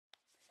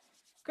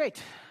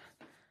Great.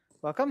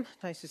 Welcome.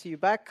 Nice to see you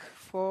back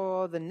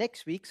for the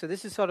next week. So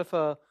this is sort of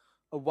a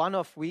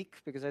one-off week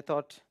because I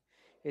thought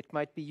it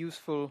might be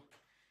useful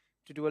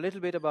to do a little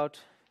bit about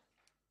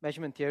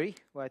measurement theory,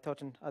 where I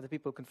thought and other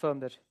people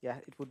confirmed that, yeah,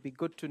 it would be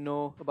good to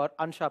know about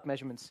unsharp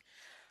measurements.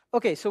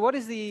 Okay, so what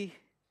is the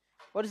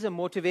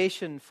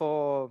motivation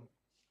for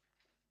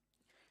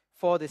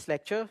this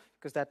lecture?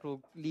 Because that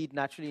will lead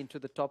naturally into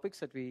the topics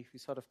that we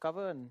sort of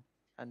cover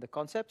and the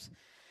concepts.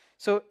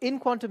 So in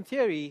quantum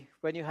theory,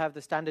 when you have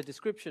the standard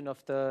description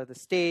of the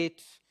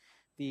state,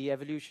 the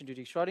evolution due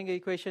to Schrodinger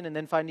equation, and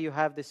then finally you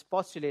have this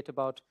postulate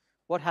about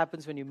what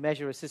happens when you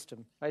measure a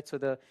system, right?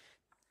 So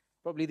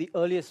probably the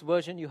earliest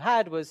version you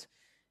had was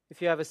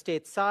if you have a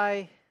state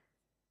psi,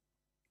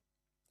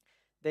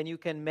 then you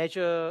can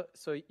measure,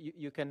 so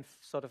you can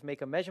sort of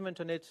make a measurement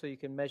on it, so you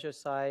can measure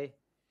psi,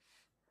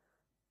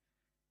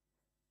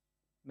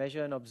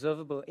 measure an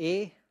observable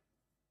A,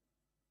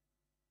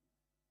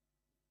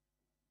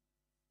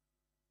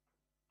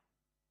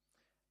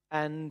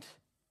 and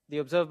the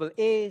observable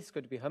A is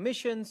going to be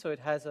Hermitian, so it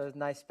has a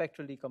nice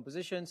spectral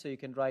decomposition, so you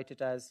can write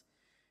it as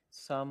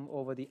sum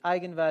over the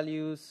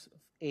eigenvalues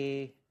of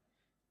A,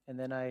 and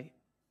then I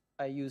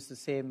use the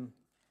same,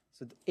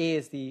 so the A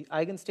is the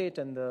eigenstate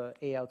and the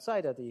A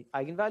outside are the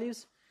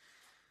eigenvalues.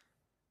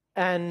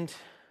 And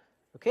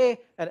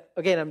okay, and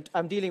again,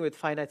 I'm dealing with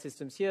finite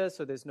systems here,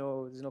 so there's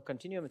no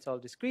continuum, it's all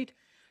discrete.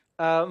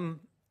 And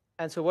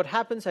so what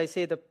happens, I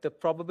say the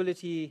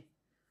probability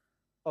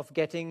of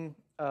getting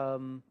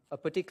a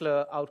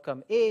particular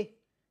outcome A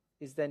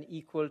is then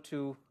equal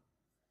to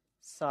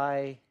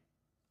psi,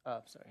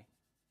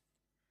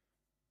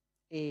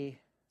 A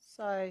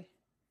psi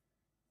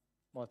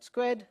mod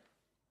squared,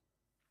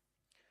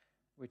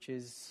 which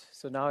is,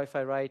 so now if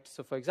I write,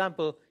 so for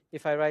example,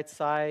 if I write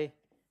psi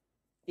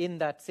in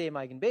that same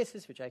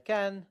eigenbasis, which I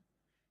can,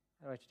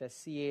 I write it as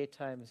Ca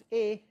times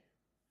A,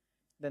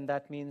 then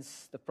that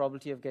means the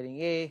probability of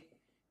getting A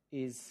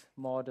is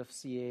mod of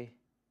Ca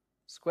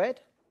squared.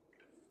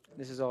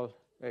 This is all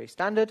very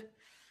standard.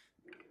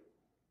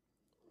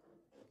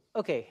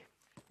 Okay,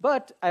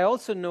 but I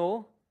also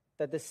know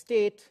that the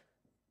state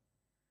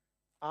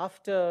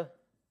after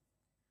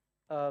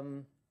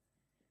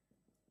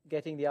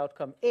getting the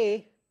outcome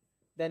A,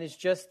 then is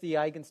just the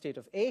eigenstate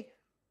of A.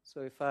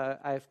 So if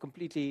I've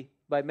completely,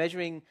 by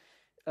measuring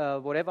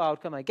whatever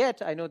outcome I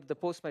get, I know that the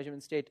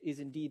post-measurement state is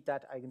indeed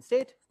that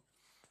eigenstate.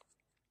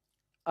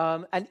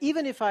 And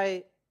even if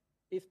I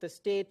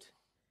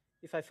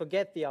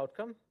forget the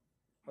outcome,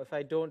 or if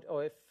I don't,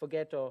 or if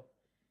forget or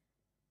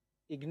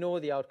ignore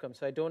the outcome,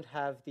 so I don't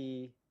have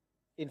the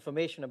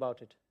information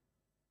about it.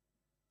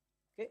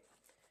 Okay.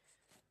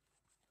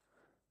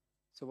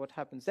 So what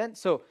happens then?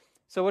 So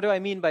what do I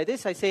mean by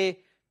this? I say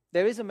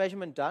there is a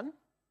measurement done,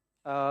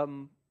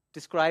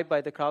 described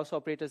by the Krauss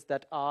operators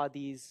that are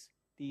these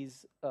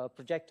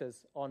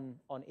projectors on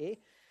A,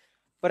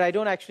 but I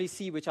don't actually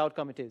see which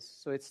outcome it is.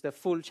 So it's the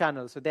full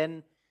channel. So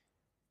then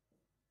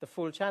the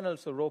full channel,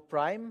 so rho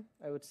prime,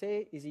 I would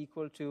say, is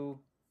equal to,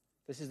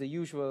 this is the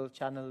usual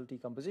channel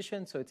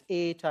decomposition, so it's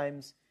A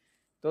times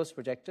those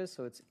projectors,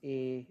 so it's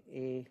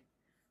A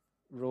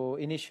rho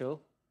initial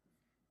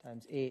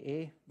times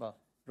AA, well,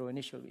 rho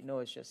initial we know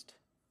is just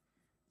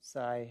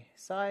psi,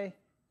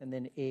 and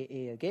then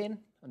AA again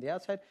on the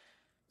outside.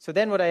 So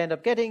then what I end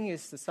up getting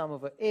is the sum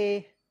over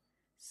A,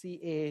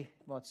 Ca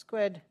mod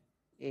squared,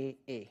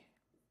 AA.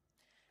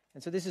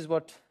 And so this is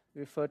what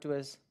we refer to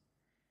as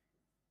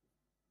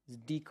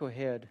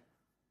decohered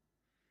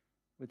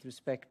with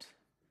respect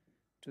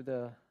to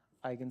the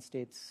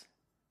eigenstates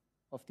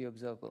of the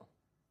observable.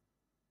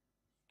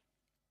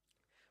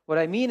 What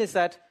I mean is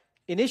that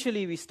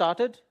initially we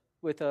started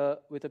with a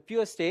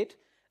pure state,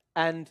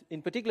 and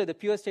in particular the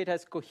pure state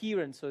has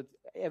coherence. So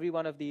every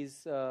one of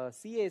these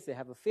CAs, they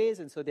have a phase,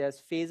 and so there's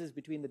phases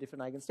between the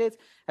different eigenstates,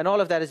 and all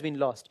of that has been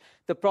lost.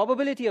 The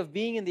probability of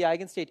being in the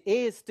eigenstate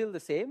A is still the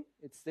same.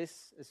 It's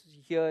this,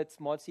 here it's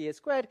mod Ca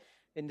squared.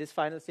 In this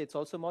final state, it's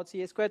also mod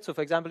Ca squared. So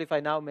for example, if I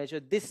now measure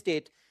this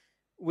state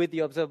with the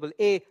observable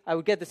A, I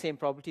would get the same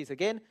properties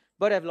again,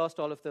 but I've lost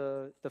all of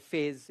the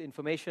phase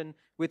information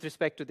with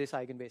respect to this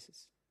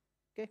eigenbasis.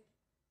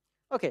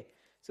 Okay,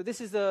 so this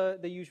is the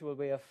usual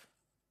way of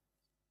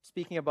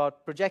speaking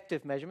about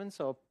projective measurements,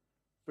 or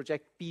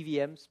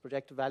PVMs,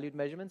 projective valued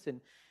measurements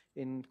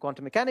in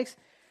quantum mechanics.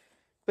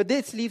 But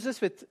this leaves us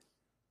with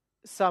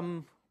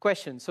some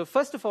questions. So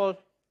first of all,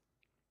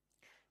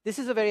 this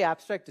is a very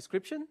abstract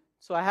description,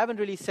 so I haven't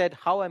really said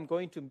how I'm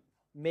going to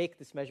make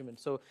this measurement.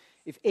 So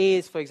if A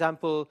is, for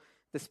example,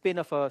 the spin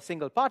of a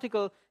single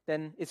particle,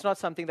 then it's not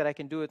something that I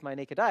can do with my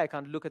naked eye. I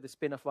can't look at the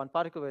spin of one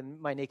particle with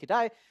my naked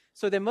eye.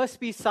 So there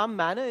must be some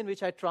manner in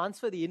which I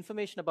transfer the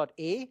information about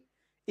A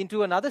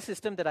into another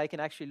system that I can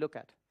actually look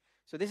at.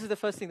 So this is the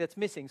first thing that's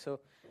missing. So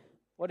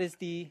what is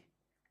the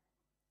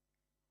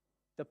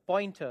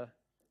pointer?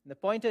 And the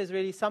pointer is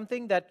really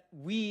something that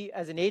we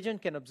as an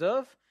agent can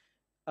observe,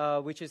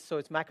 which is, so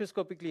it's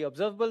macroscopically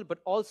observable, but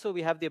also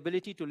we have the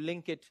ability to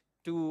link it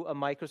to a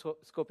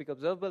microscopic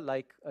observable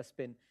like a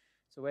spin.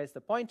 So where's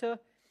the pointer?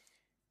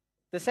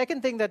 The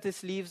second thing that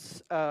this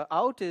leaves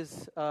out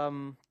is,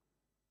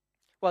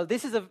 well,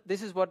 this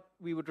is what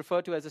we would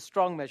refer to as a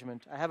strong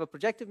measurement. I have a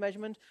projective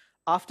measurement.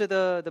 After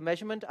the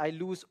measurement, I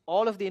lose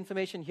all of the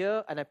information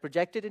here, and I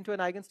project it into an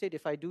eigenstate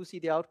if I do see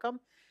the outcome.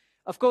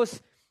 Of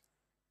course,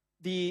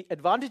 the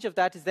advantage of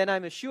that is then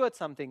I'm assured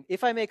something.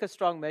 If I make a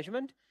strong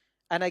measurement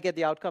and I get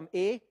the outcome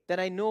A, then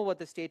I know what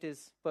the state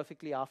is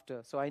perfectly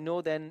after. So I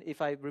know then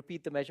if I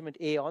repeat the measurement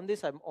A on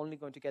this, I'm only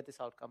going to get this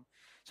outcome.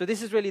 So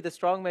this is really the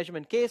strong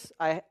measurement case.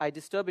 I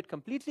disturb it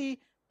completely,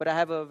 but I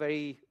have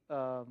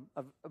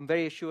I'm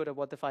very assured of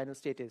what the final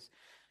state is.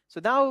 So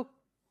now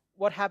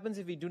what happens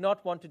if we do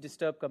not want to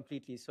disturb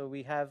completely? So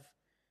we have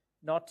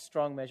not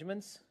strong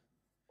measurements.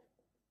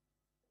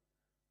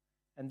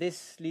 And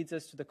this leads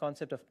us to the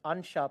concept of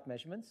unsharp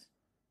measurements,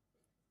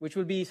 which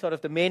will be sort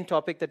of the main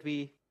topic that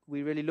we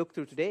really look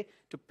through today,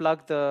 to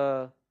plug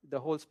the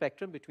whole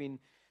spectrum between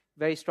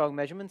very strong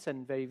measurements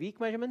and very weak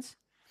measurements.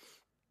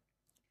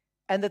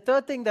 And the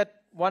third thing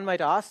that one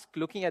might ask,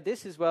 looking at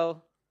this, is,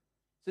 well,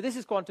 so this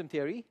is quantum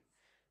theory.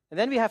 And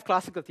then we have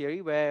classical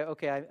theory, where,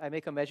 okay, I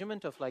make a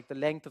measurement of like the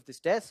length of this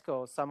desk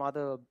or some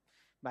other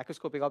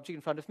macroscopic object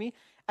in front of me.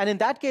 And in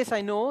that case,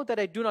 I know that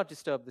I do not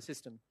disturb the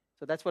system.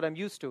 So that's what I'm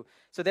used to.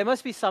 So there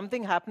must be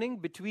something happening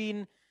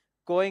between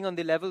going on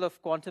the level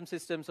of quantum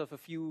systems of a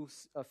few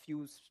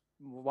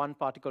one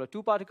particle or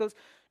two particles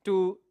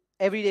to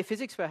everyday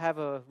physics, where I have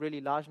a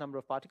really large number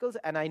of particles,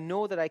 and I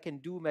know that I can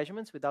do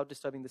measurements without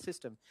disturbing the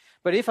system.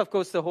 But if, of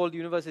course, the whole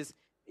universe is,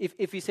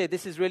 if we say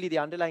this is really the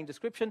underlying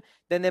description,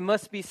 then there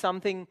must be some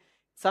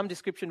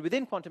description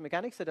within quantum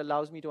mechanics that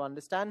allows me to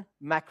understand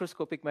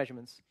macroscopic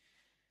measurements.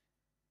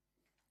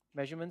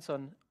 Measurements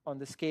on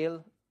the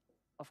scale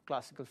of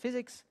classical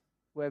physics,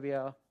 where we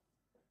are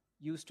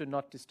used to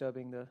not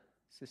disturbing the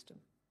system.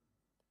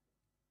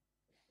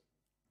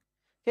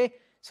 Okay,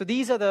 so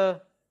these are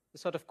the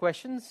sort of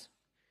questions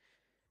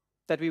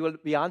that we will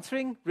be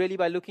answering, really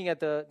by looking at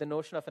the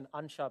notion of an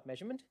unsharp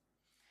measurement.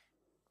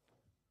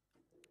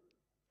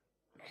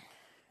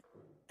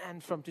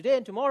 And from today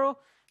and tomorrow,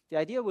 the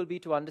idea will be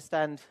to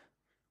understand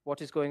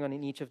what is going on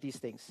in each of these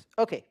things.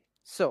 Okay,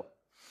 so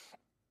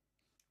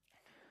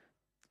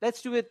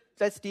let's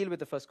deal with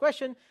the first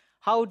question.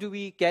 How do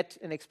we get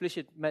an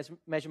explicit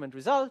measurement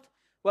result?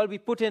 Well, we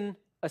put in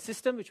a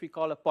system which we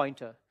call a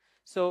pointer.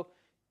 So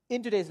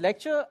in today's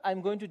lecture,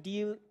 I'm going to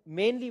deal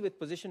mainly with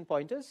position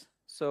pointers.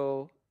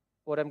 So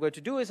what I'm going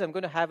to do is I'm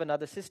going to have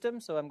another system.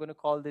 So I'm going to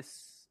call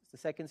this the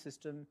second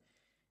system.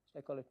 Should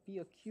I call it P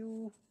or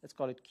Q? Let's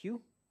call it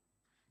Q.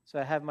 So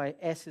I have my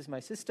S is my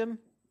system,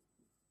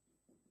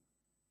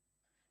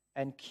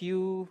 and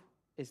Q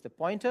is the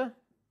pointer.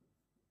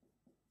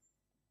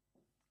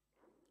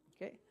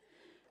 Okay.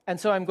 And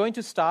so I'm going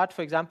to start,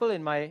 for example,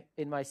 in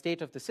my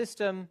state of the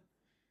system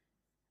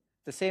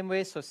the same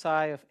way. So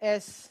psi of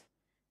S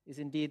is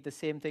indeed the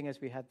same thing as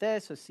we had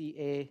there. So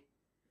CA.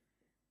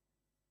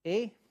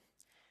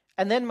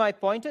 And then my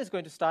pointer is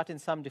going to start in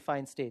some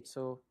defined state.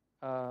 So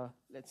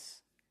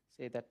let's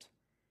say that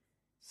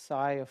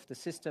psi of the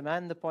system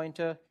and the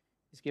pointer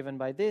is given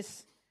by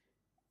this,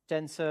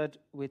 tensored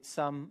with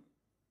some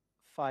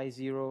phi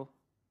 0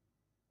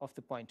 of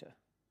the pointer.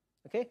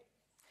 Okay?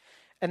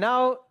 And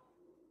now,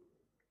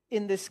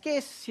 in this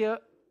case here,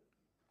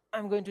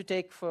 I'm going to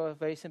take, for a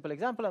very simple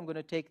example, I'm going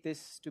to take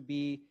this to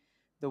be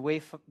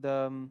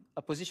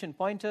a position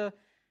pointer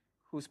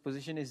whose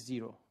position is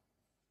 0.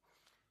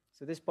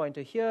 So this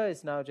pointer here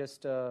is now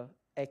just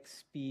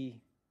xp,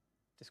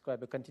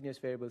 describe a continuous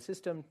variable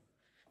system,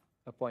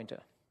 a pointer.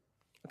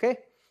 Okay?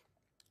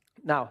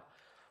 Now,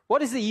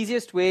 what is the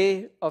easiest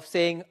way of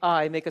saying,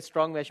 I make a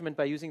strong measurement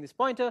by using this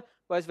pointer?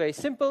 Well, it's very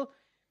simple.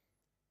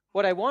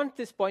 What I want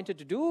this pointer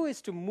to do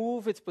is to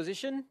move its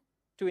position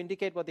to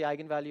indicate what the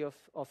eigenvalue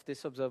of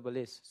this observable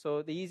is.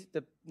 So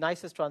the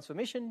nicest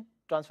transformation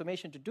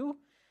to do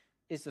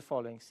is the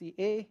following.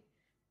 CA,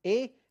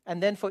 A,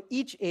 and then for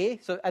each A,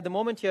 so at the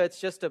moment here it's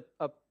just it's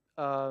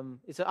an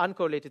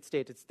uncorrelated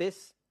state. It's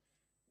this,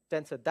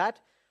 tensor that.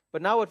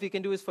 But now what we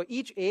can do is for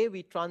each A,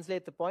 we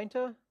translate the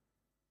pointer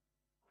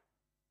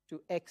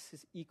to x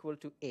is equal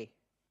to A.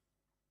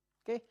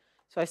 Okay?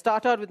 So I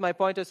start out with my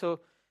pointer.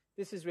 So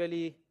this is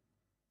really,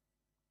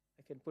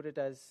 I can put it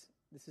as,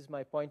 this is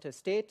my pointer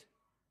state,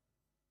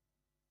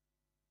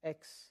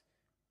 x,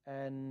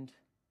 and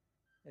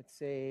let's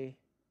say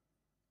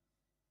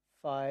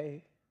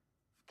phi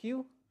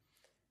q.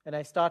 And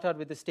I start out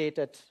with the state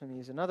at, let me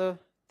use another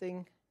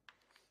thing.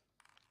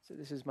 So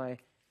this is my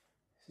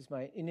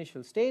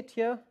initial state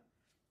here.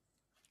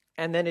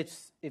 And then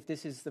if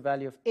this is the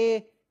value of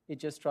A, it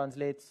just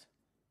translates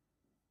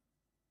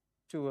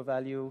to a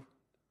value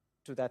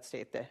to that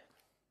state there.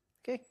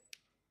 Okay?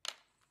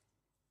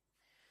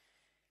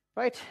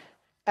 Right?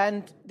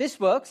 And this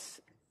works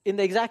in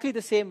exactly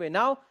the same way.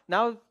 Now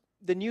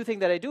the new thing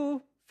that I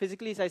do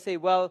physically is I say,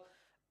 well,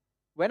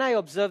 when I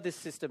observe this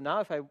system now,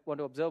 if I want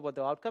to observe what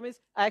the outcome is,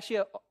 I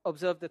actually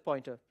observe the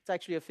pointer. It's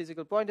actually a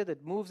physical pointer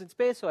that moves in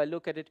space, so I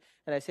look at it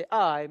and I say,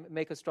 I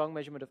make a strong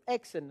measurement of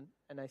x, and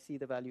I see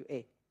the value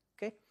A.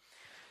 Okay?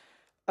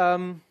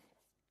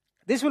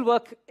 This will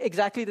work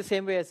exactly the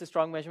same way as the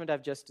strong measurement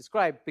I've just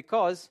described,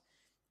 because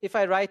if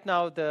I write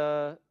now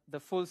the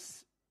full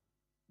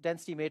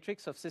density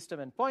matrix of system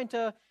and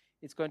pointer,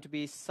 it's going to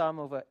be sum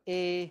over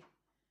A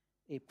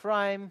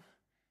prime,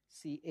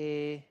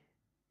 CA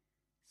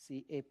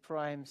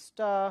prime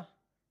star,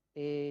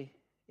 A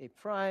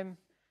prime,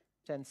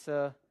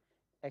 tensor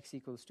x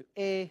equals to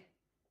A,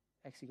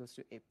 x equals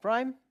to A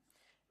prime.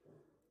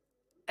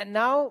 And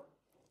now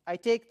I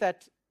take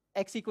that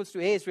x equals to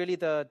A is really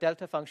the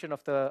delta function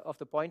of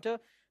the pointer,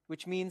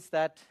 which means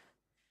that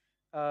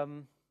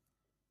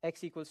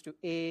x equals to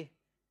A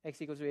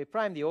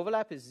prime, the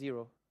overlap is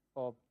 0,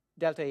 or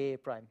delta A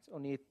prime. It's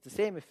only the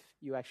same if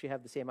you actually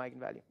have the same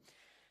eigenvalue.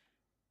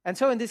 And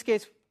so in this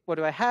case, what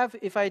do I have?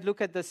 If I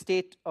look at the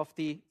state of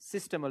the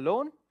system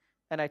alone,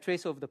 and I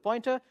trace over the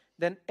pointer,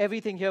 then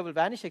everything here will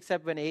vanish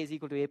except when A is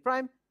equal to A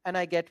prime, and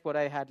I get what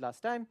I had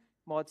last time,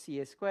 mod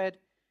CA squared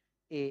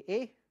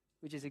AA,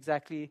 which is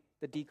exactly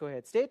the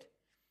decoherent state.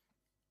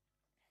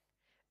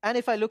 And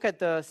if I look at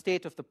the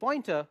state of the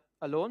pointer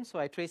alone, so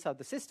I trace out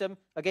the system,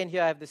 again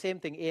here I have the same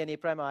thing, A and A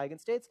prime are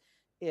eigenstates,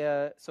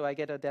 so I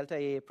get a delta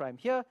A prime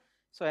here,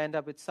 so I end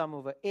up with sum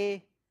over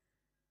A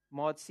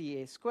mod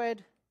CA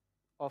squared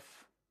of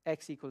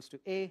x equals to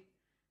A,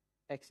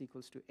 x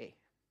equals to A.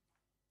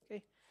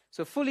 Okay?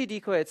 So fully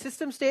decoherent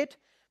system state,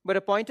 but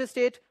a pointer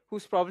state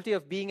whose probability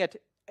of being at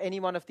any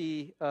one of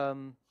the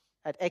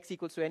at x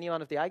equals to any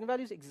one of the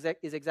eigenvalues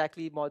is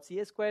exactly mod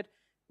CA squared,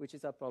 which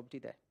is our probability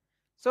there.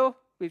 So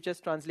we've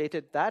just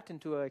translated that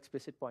into an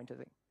explicit pointer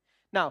thing.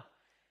 Now,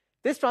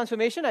 this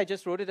transformation, I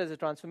just wrote it as a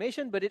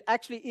transformation, but it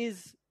actually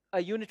is a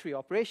unitary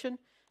operation,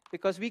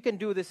 because we can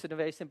do this in a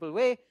very simple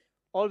way.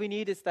 All we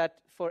need is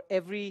that for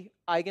every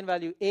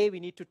eigenvalue A,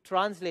 we need to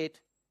translate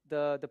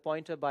the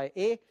pointer by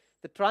A.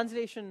 The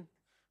translation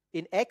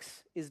in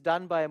x is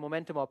done by a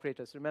momentum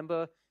operator. So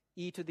remember,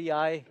 e to the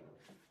I.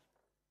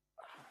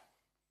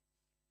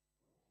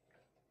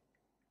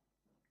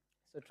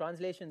 So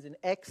translations in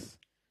x,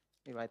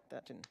 let me write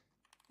that in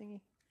thingy.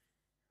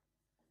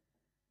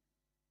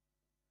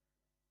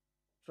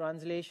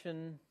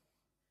 Translation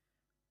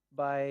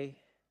by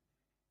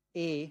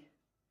A,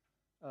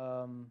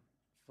 of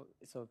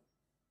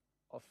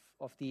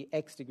the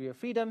x degree of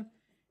freedom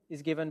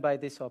is given by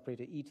this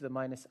operator, e to the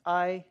minus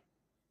I,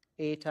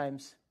 A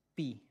times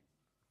P.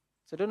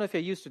 So I don't know if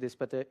you're used to this,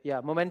 but yeah,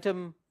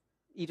 momentum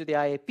e to the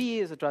I A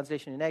P is a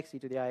translation in x, e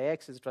to the I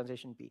X is a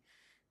translation in P.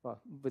 Well,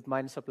 with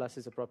minus or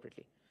pluses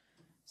appropriately.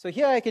 So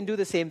here I can do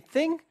the same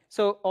thing.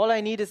 So all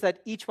I need is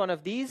that each one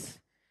of these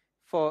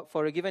for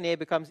a given A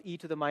becomes e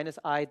to the minus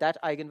I,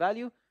 that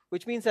eigenvalue,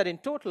 which means that in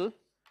total,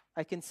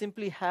 I can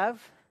simply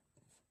have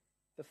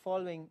the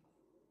following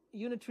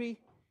unitary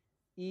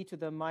e to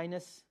the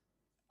minus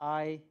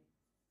I.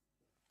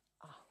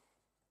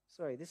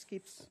 Sorry, this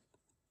keeps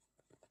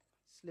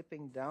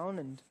slipping down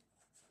and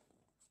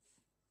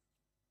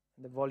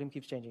the volume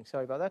keeps changing.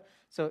 Sorry about that.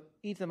 So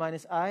e to the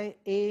minus I,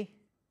 A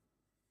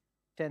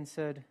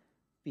tensored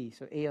P.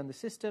 So A on the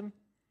system,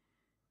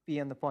 P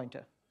on the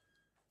pointer.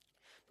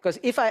 Because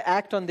if I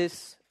act on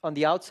this on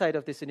the outside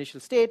of this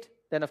initial state,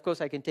 then of course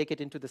I can take it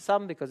into the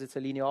sum because it's a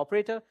linear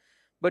operator.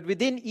 But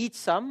within each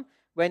sum,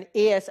 when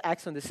AS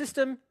acts on the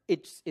system,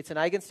 it's an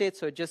eigenstate,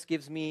 so it just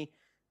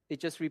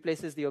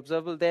replaces the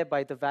observable there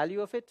by the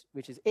value of it,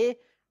 which is A,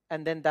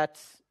 and then that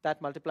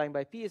multiplying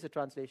by P is a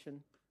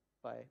translation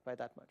by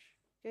that much.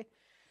 Okay?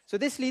 So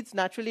this leads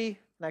naturally,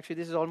 and actually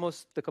this is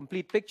almost the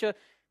complete picture.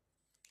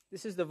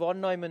 This is the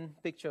von Neumann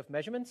picture of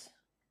measurements,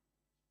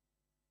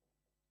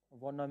 a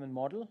von Neumann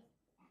model.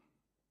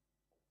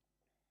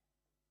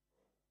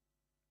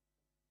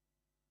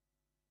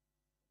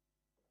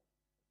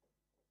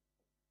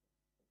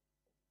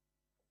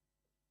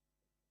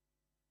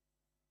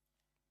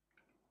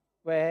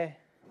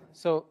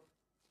 So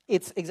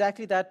it's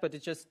exactly that, but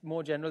it's just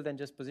more general than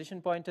just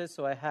position pointers.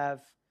 So I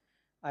have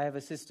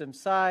a system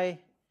psi,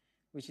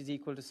 which is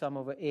equal to sum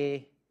over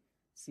A,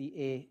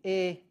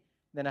 CA.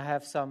 Then I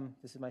have some,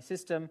 this is my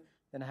system,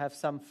 then I have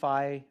some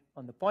phi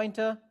on the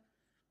pointer.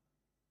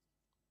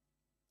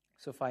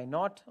 So phi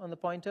naught on the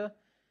pointer.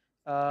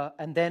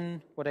 And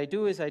then what I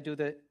do is I do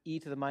the e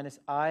to the minus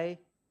I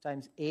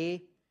times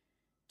A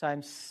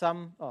times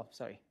some,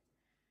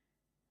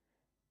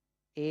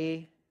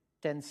 A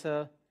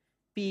tensor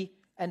P.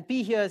 And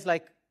P here is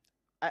like,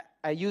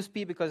 I use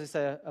P because it's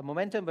a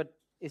momentum, but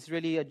it's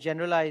really a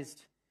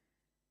generalized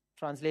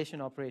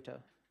translation operator.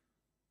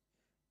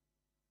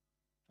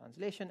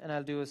 And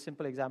I'll do a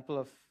simple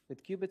example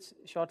with qubits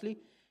shortly.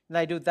 And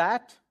I do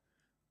that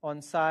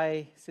on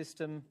psi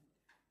system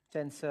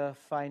tensor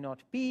phi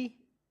naught P.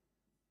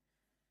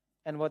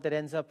 And what that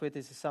ends up with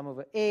is a sum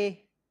over A,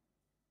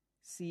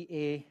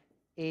 CA,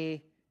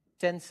 A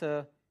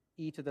tensor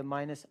e to the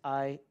minus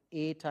I,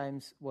 A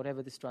times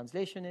whatever this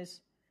translation is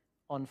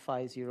on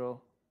phi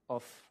 0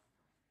 of,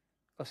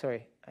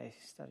 I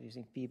started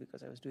using P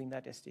because I was doing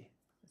that ST.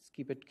 Let's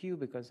keep it Q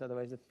because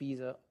otherwise the P's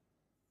are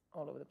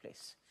all over the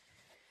place.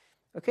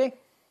 Okay?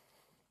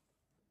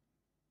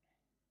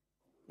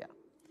 Yeah.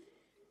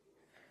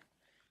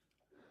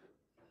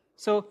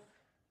 So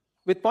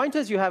With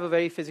pointers, you have a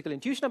very physical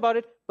intuition about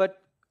it,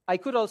 but I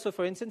could also,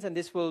 for instance, and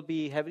this will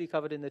be heavily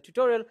covered in the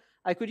tutorial,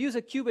 I could use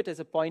a qubit as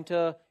a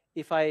pointer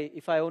if I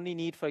only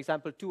need, for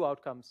example, 2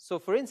 outcomes. So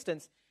for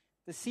instance,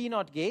 the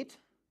C0 gate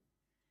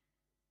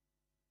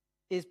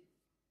is,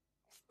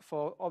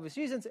 for obvious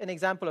reasons, an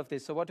example of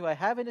this. So what do I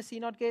have in a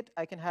C0 gate?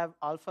 I can have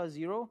alpha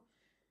 0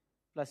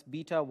 plus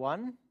beta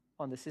 1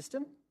 on the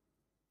system.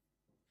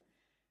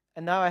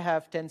 And now I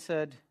have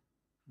tensored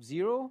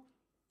 0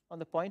 on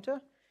the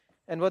pointer.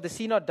 And what the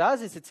C0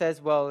 does is it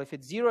says, well, if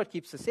it's 0, it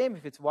keeps the same.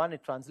 If it's 1,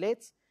 it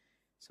translates.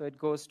 So it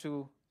goes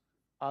to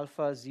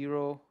alpha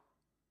 0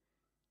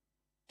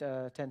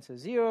 tensor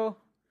 0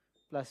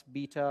 plus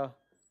beta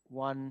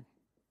 1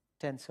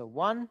 tensor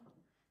 1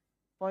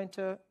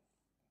 pointer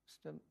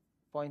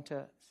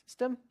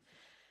system.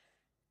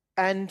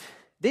 And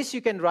this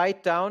you can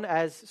write down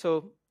as,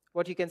 so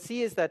what you can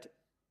see is that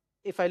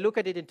if I look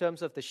at it in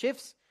terms of the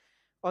shifts,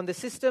 on the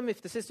system,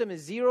 if the system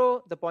is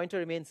 0, the pointer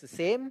remains the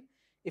same.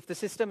 If the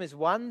system is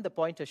 1, the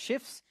pointer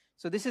shifts.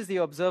 So this is the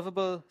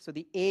observable, so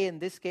the A in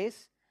this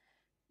case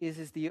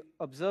is the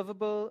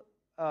observable,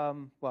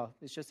 well,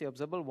 it's just the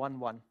observable 1,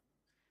 1,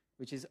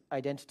 which is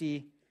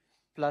identity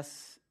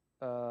plus,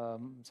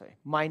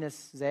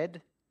 minus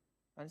Z,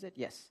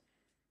 yes,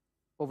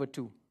 over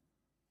 2.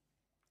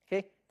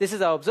 Okay, this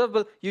is our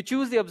observable. You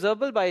choose the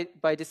observable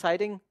by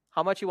deciding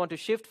how much you want to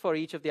shift for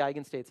each of the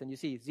eigenstates. And you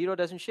see 0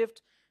 doesn't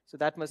shift, so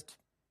that must,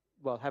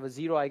 well, have a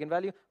 0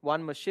 eigenvalue.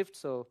 1 must shift,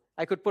 so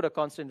I could put a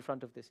constant in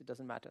front of this. It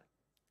doesn't matter.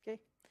 Okay.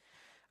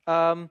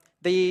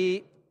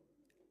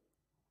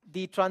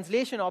 The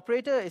translation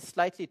operator is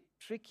slightly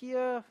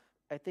trickier.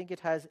 I think it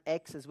has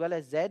X as well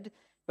as Z,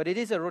 but it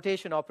is a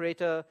rotation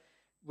operator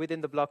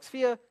within the block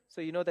sphere. So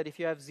you know that if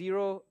you have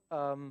 0,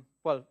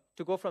 well,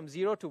 to go from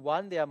 0 to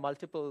 1, there are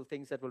multiple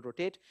things that will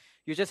rotate.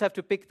 You just have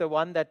to pick the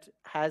one that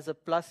has a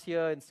plus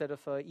here instead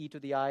of e to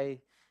the I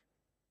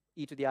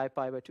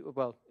pi by 2,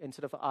 well,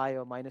 instead of I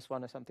or minus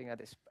 1 or something like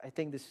this. I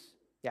think this,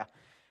 yeah.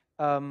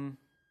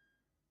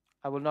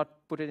 I will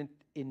not put it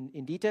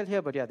in detail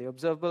here, but yeah, the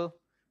observable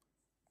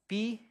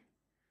P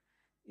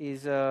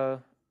is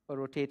a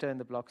rotator in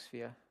the block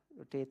sphere.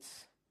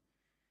 Rotates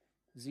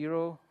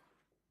 0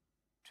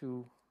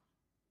 to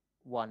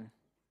 1.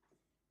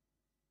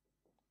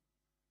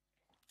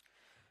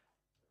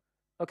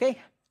 Okay,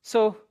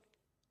 so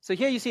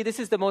here you see this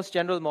is the most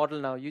general model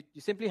now. You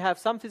simply have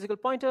some physical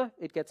pointer,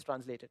 it gets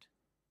translated.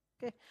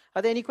 Okay,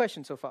 are there any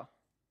questions so far?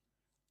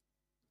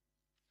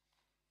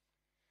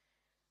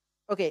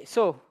 Okay,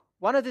 so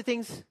one of the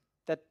things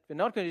that we're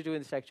not going to do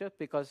in this lecture,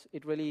 because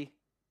it really,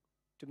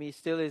 to me,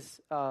 still is,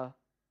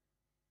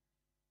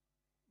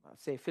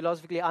 say,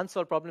 philosophically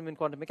unsolved problem in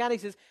quantum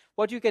mechanics, is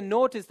what you can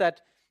note is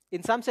that,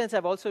 in some sense,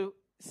 I've also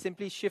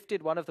simply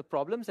shifted one of the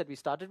problems that we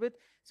started with.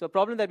 So a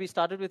problem that we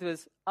started with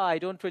was, I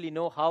don't really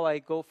know how I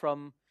go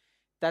from,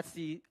 that's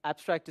the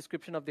abstract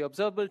description of the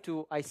observable,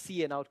 to I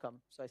see an outcome.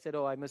 So I said,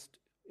 oh, I must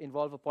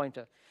involve a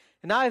pointer.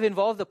 And now I've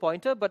involved the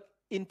pointer, but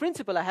in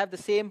principle, I have the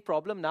same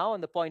problem now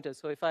on the pointer.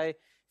 So if I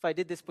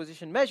did this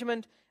position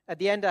measurement, at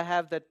the end I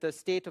have that the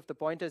state of the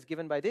pointer is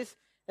given by this.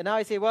 And now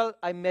I say, well,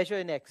 I measure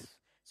in X.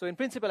 So in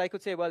principle, I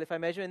could say, well, if I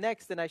measure in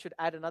X, then I should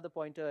add another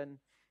pointer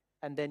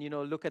and then,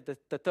 look at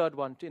the third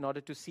one in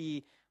order to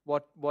see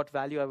what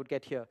value I would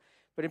get here.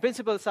 But in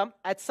principle,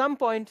 at some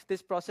point,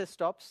 this process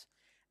stops.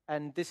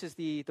 And this is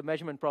the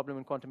measurement problem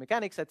in quantum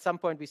mechanics. At some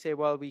point, we say,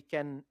 well, we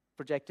can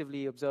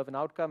projectively observe an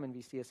outcome, and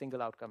we see a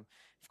single outcome.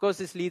 Of course,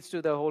 this leads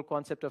to the whole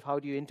concept of how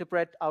do you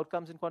interpret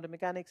outcomes in quantum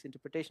mechanics,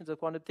 interpretations of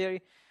quantum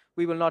theory.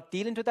 We will not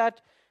deal into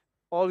that.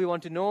 All we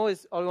want to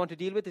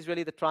deal with is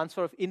really the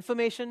transfer of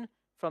information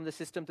from the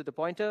system to the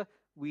pointer.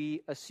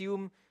 We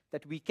assume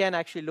that we can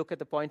actually look at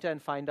the pointer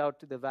and find out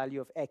the value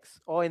of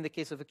X, or in the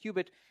case of a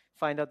qubit,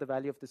 find out the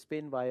value of the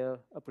spin via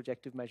a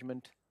projective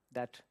measurement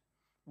that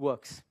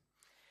works.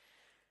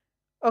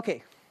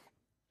 Okay.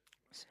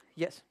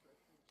 Yes.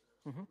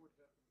 Mm-hmm.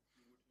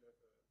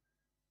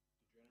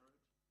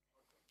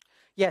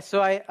 Yes.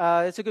 So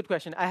it's a good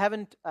question. I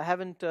haven't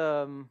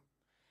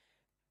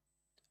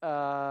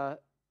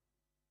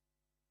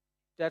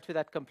dealt with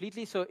that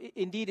completely. So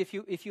indeed, if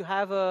you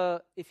have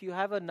a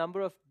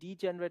number of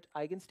degenerate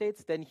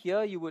eigenstates, then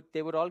here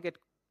they would all get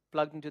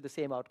plugged into the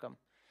same outcome.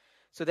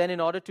 So then, in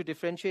order to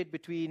differentiate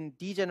between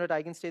degenerate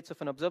eigenstates of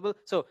an observable,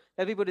 so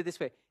let me put it this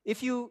way: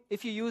 if you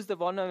use the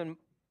von Neumann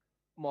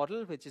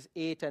model, which is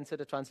A tensor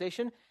to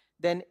translation,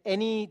 then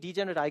any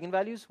degenerate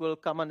eigenvalues will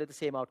come under the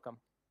same outcome.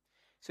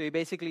 So you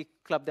basically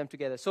club them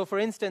together. So for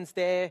instance,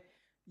 there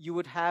you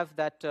would have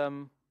that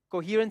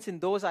coherence in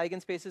those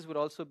eigenspaces would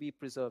also be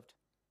preserved,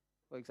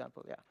 for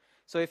example. Yeah.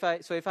 So if I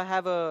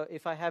have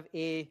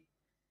A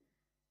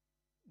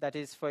that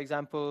is, for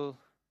example,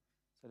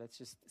 so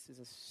this is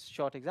a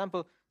short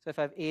example. So if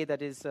I have A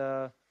that is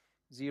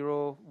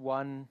 0,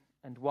 1,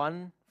 and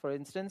 1, for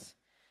instance,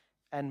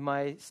 and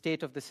my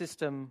state of the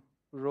system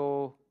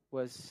rho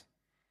was,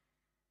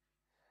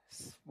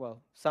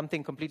 well,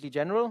 something completely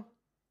general,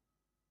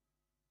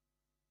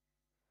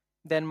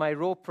 then my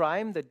rho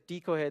prime, the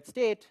decoherent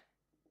state,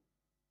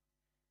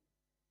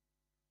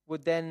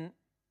 would then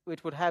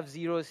it would have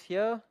zeros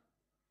here.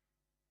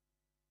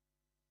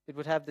 It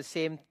would have the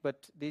same,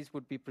 but these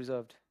would be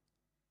preserved.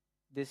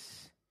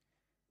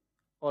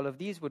 All of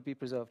these would be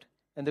preserved.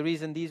 And the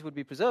reason these would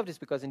be preserved is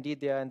because indeed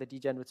they are in the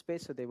degenerate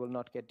space, so they will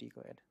not get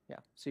decohered. Yeah.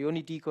 So you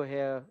only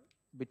decohere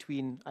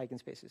between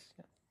eigenspaces.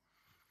 Yeah.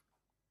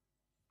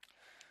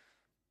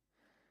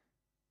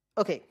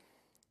 Okay,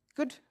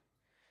 good.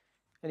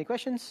 Any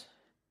questions?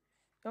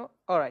 No?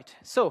 All right.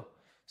 So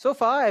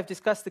far I've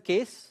discussed the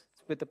case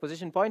with the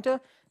position pointer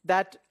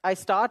that I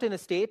start in a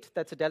state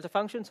that's a delta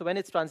function. So when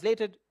it's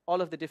translated, all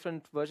of the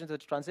different versions of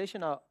the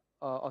translation are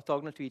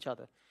orthogonal to each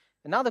other.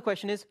 And now the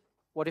question is,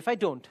 what if I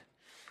don't?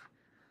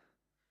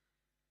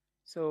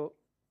 So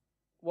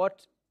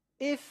what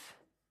if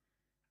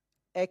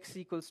x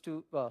equals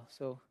to, well,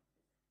 so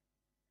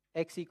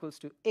x equals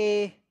to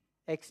a,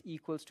 x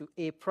equals to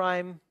a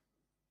prime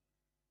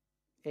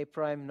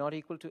not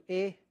equal to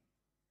a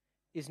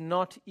is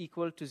not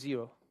equal to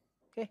 0.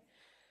 Okay.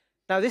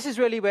 Now this is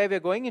really where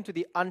we're going into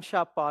the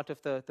unsharp part of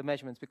the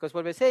measurements, because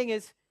what we're saying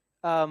is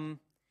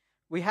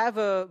we have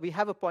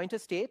a pointer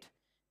state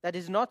that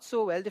is not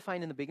so well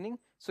defined in the beginning.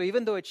 So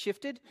even though it's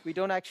shifted, we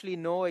don't actually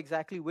know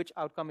exactly which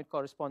outcome it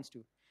corresponds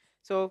to.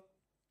 So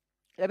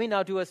let me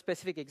now do a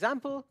specific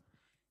example.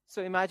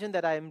 So imagine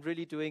that I'm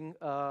really doing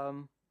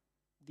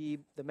the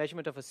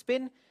measurement of a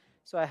spin.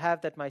 So I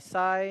have that my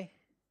psi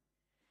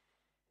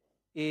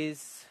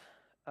is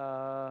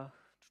C0.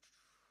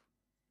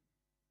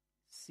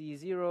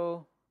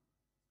 Oh,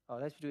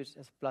 let's do it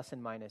as plus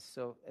and minus.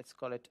 So let's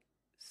call it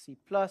C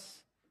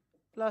plus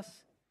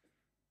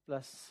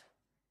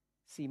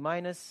C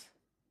minus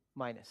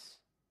minus.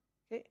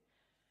 Okay,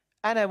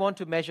 and I want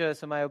to measure.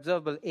 So my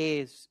observable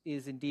A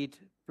is indeed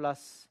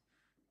plus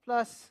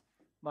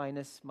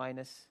minus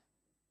minus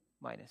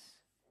minus.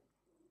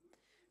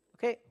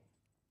 Okay,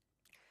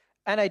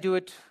 and I do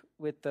it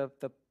with the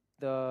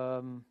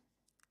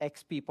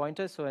XP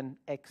pointer, so an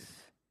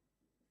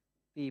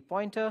XP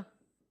pointer.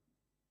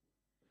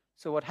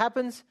 So what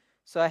happens?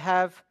 So I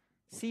have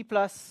C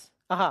plus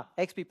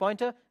XP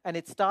pointer, and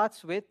it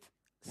starts with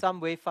some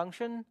wave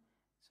function.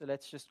 So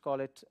let's just call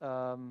it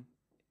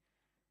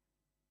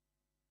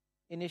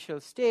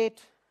initial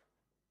state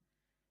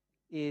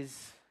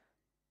is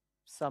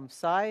some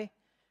psi.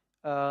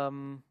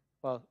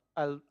 Well,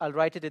 I'll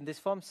write it in this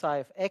form, psi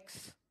of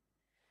x,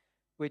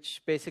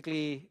 which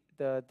basically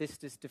this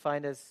is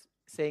defined as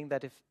saying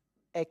that if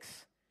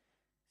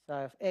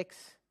psi of x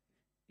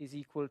is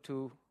equal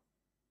to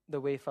the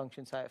wave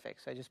function psi of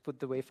x. I just put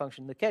the wave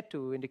function in the ket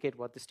to indicate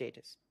what the state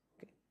is.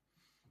 Okay.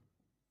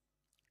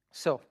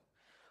 So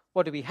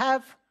what do we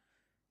have?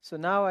 So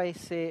now I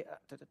say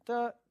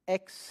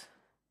x,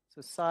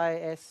 so psi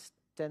s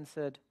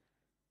tensored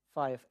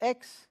phi of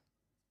x.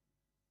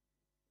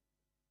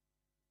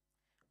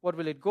 What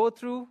will it go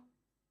through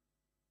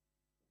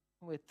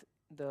with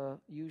the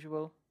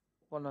usual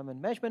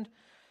one-moment measurement?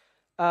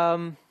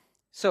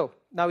 So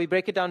now we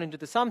break it down into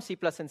the sum, C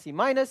plus and C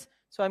minus.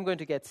 So I'm going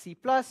to get C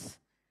plus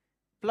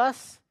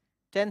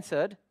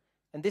tensored,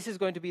 and this is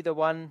going to be the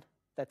one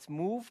that's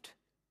moved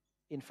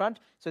in front.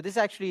 So this is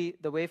actually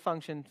the wave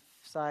function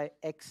psi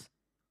x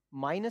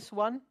minus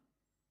 1.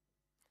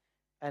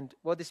 And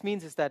what this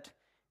means is that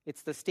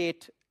it's the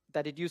state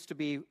that it used to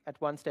be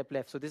at one step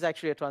left. So this is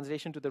actually a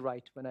translation to the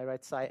right when I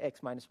write psi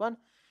x minus 1.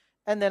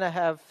 And then I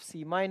have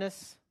C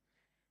minus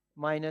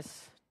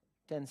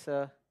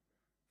tensor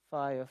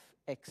phi of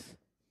x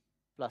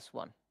plus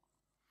 1.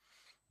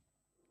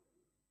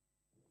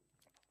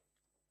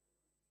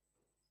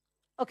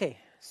 Okay,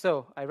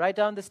 so I write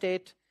down the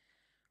state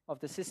of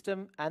the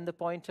system and the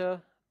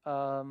pointer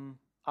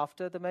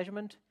after the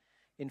measurement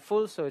in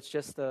full. So it's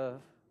just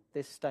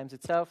this times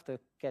itself, the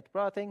ket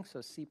bra thing.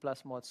 So C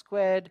plus mod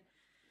squared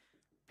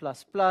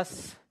plus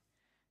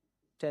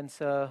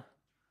tensor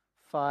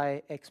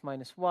phi x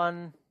minus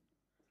 1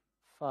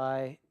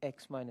 phi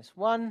x minus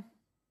 1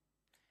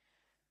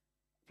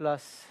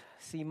 plus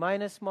C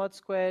minus mod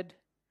squared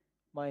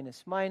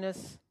minus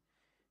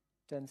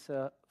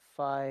tensor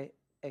phi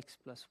x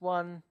plus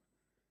 1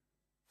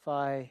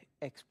 phi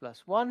x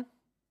plus 1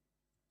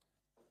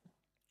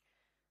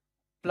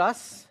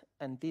 plus,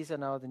 and these are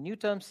now the new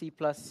terms, C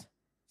plus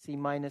C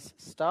minus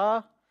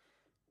star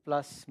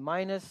plus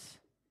minus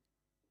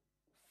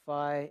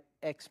phi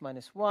x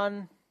minus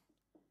 1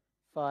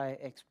 phi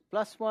x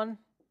plus 1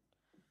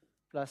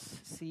 plus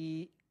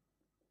C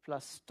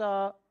plus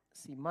star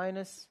C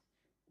minus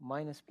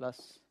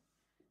plus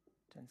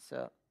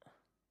tensor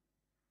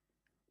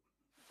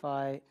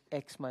phi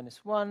x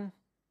minus 1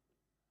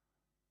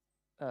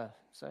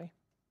 sorry,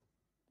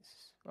 this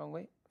is wrong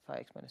way, phi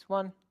x minus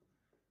 1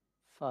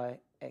 phi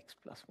x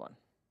plus 1.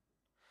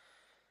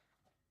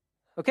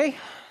 Okay,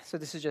 so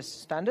this is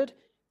just standard.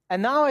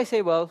 And now I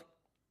say, well,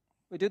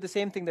 we do the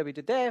same thing that we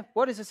did there.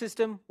 What is the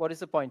system? What is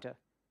the pointer?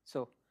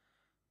 So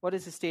what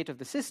is the state of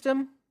the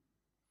system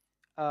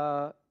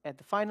at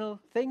the final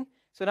thing?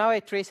 So now I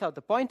trace out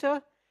the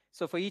pointer.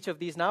 So for each of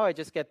these now, I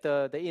just get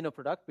the inner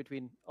product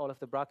between all of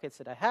the brackets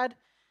that I had.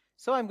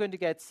 So I'm going to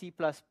get C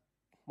plus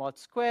mod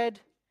squared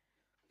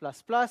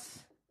plus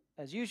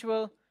as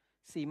usual,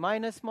 C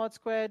minus mod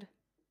squared,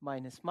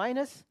 minus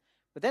minus.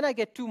 But then I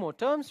get two more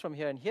terms from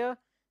here and here.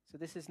 So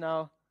this is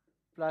now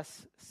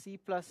plus C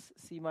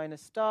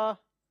minus star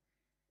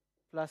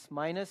plus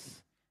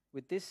minus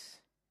with this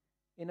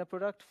inner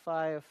product,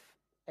 phi of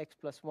x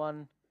plus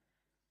 1,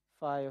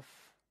 phi of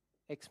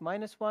x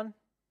minus 1.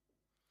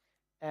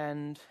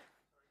 And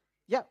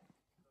yeah.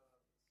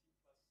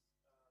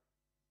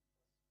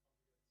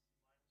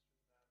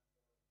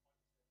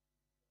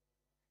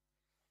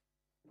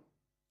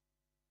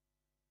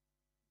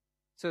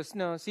 So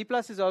no, C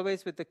plus is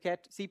always with the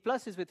ket. C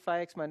plus is with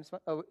phi x minus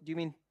 1. Oh, do you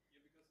mean?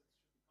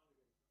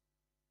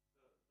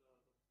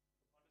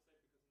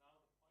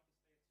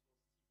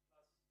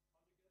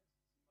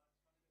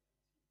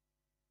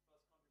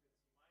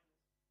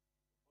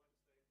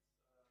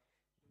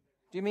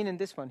 Do you mean in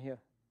this one here?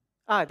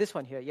 Ah, this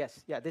one here,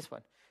 yes. Yeah, this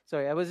one.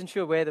 Sorry, I wasn't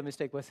sure where the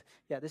mistake was.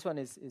 Yeah, this one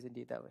is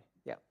indeed that way.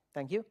 Yeah,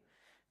 thank you.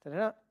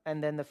 Ta-da-da.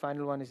 And then the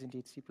final one is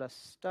indeed C plus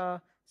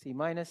star, C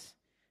minus,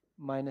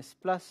 minus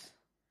plus,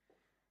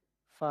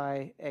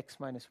 phi x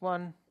minus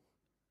 1,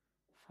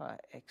 phi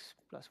x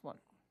plus 1.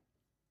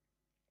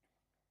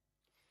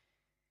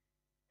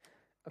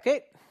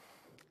 Okay.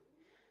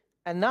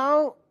 And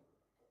now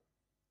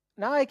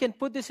I can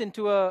put this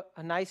into a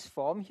nice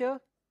form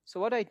here. So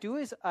what I do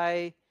is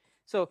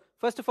so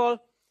first of all,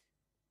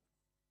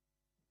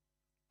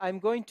 I'm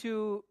going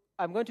to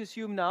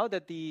assume now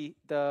that the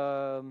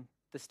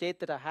state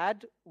that I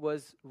had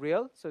was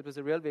real, so it was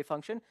a real wave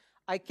function.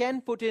 I can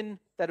put in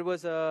that it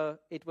was a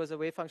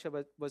wave function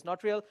but was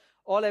not real.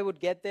 All I would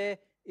get there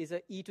is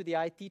a e to the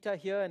I theta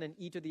here and an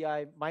e to the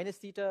I minus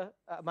theta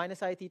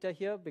minus I theta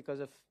here, because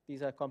of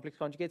these are complex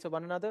conjugates of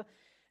one another.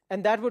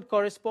 And that would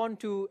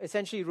correspond to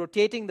essentially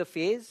rotating the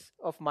phase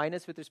of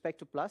minus with respect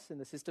to plus in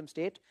the system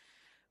state,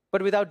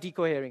 but without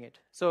decohering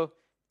it. So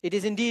it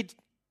is indeed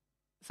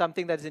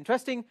something that is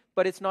interesting,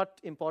 but it's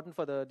not important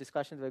for the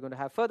discussions we're going to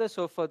have further.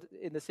 So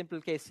in the simple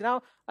case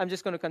now, I'm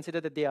just going to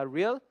consider that they are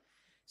real.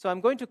 So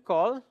I'm going to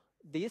call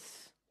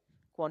this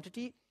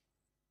quantity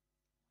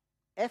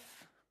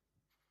F.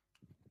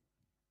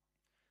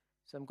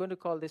 So I'm going to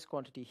call this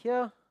quantity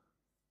here.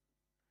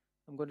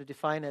 I'm going to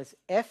define as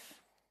F.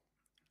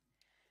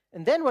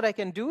 And then what I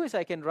can do is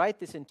I can write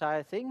this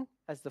entire thing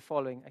as the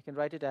following. I can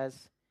write it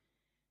as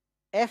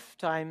F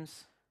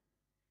times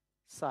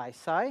psi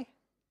psi.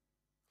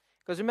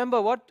 Because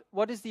remember,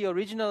 what is the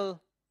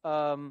original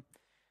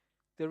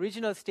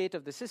state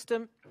of the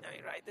system? Let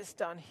me write this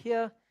down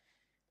here.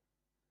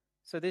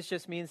 So this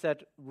just means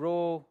that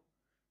rho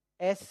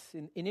s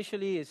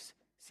initially is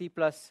C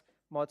plus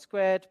mod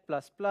squared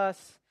plus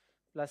plus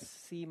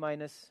C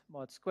minus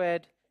mod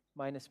squared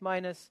minus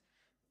minus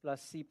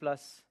plus C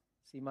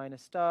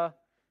minus star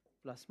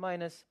plus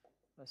minus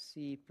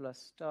C plus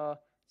star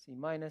C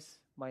minus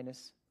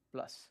minus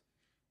plus,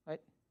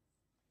 right?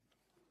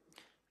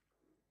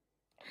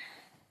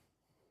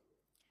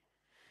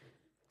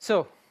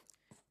 So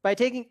by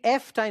taking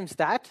F times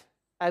that,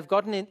 I've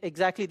gotten in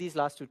exactly these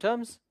last two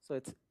terms. So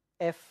it's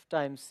F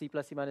times C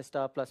plus C minus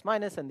star plus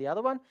minus and the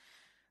other one.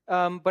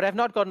 But I've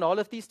not gotten all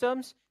of these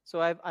terms.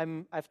 So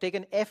I've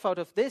taken F out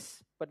of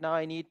this, but now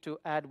I need to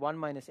add 1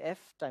 minus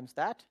F times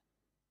that.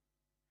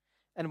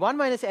 And 1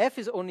 minus F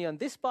is only on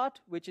this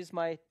part, which is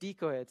my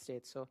decoherent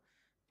state. So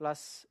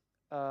plus,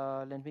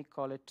 let me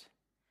call it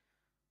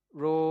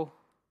rho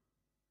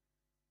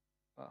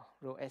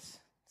S.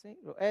 See,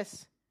 rho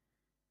S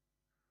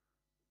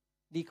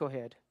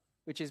decoherent,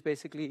 which is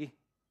basically,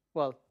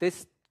 well,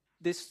 this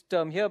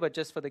term here, but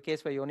just for the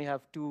case where you only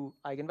have two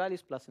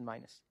eigenvalues, plus and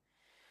minus.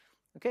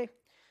 Okay,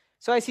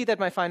 so I see that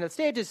my final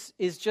state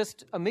is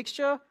just a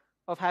mixture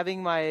of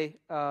having my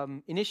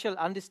initial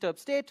undisturbed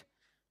state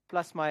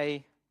plus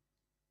the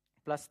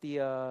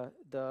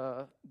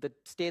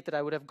state that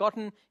I would have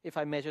gotten if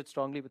I measured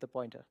strongly with a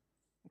pointer.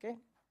 Okay,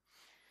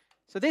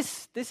 so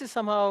this is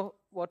somehow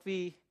what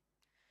we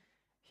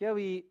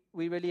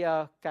really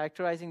are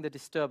characterizing the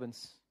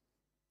disturbance.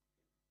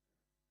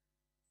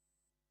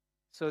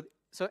 So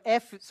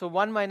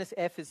 1 minus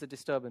F is the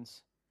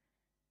disturbance.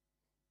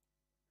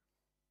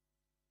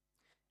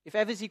 If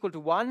F is equal to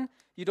 1,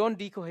 you don't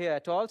decohere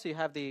at all, so you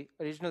have the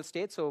original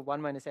state, so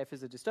 1 minus F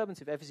is the disturbance.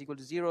 If F is equal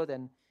to 0,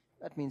 then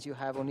that means you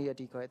have only a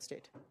decoherent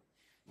state.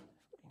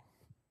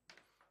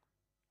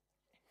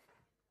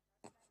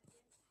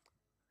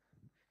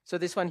 So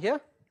this one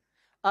here.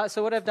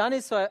 So what I've done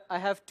is, so I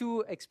have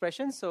two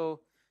expressions.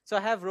 So I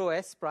have rho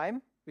S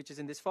prime, which is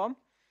in this form.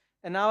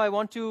 And now I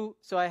want to,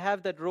 so I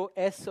have that rho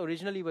S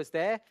originally was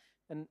there.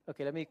 And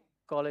okay, let me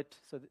call it,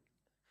 so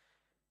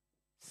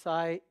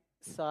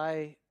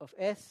psi of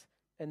S.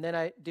 And then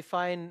I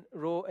define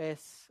rho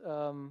S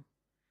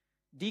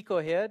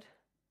decohered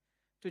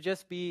to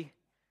just be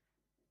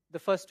the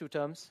first two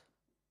terms.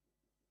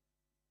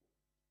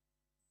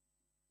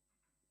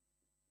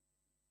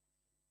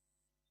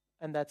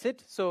 And that's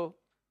it. So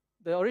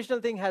the original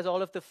thing has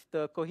all of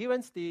the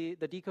coherence. The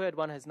decoherent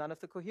one has none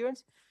of the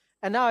coherence.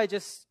 And now I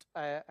just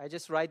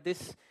write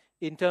this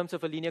in terms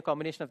of a linear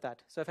combination of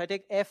that. So if I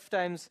take F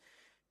times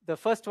the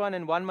first one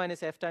and 1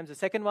 minus F times the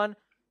second one,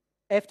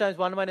 f times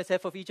 1 minus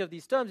f of each of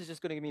these terms is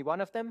just going to give me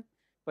one of them,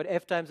 but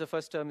f times the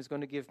first term is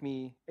going to give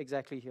me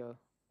exactly here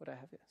what I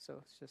have here. So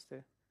it's just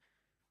a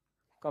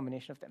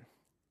combination of them.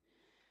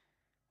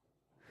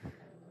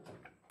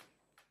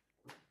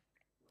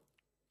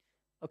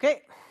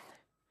 Okay.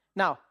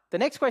 Now, the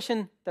next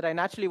question that I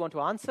naturally want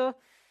to answer,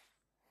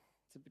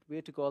 it's a bit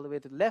weird to go all the way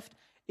to the left,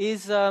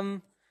 is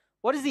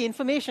what is the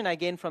information I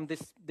gain from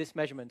this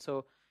measurement?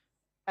 So,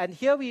 and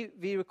here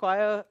we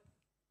require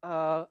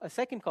a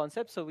second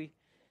concept. So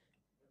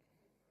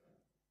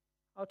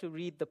how to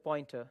read the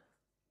pointer.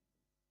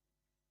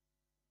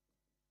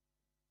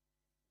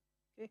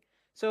 Okay.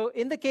 So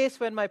in the case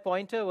when my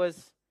pointer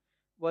was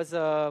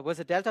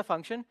a delta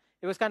function,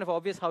 it was kind of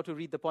obvious how to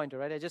read the pointer,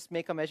 right? I just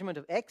make a measurement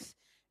of x,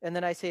 and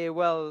then I say,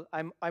 well,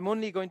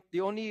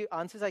 the only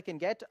answers I can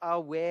get are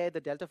where the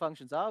delta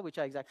functions are, which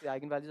are exactly the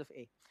eigenvalues of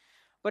A.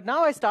 But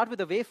now I start with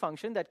a wave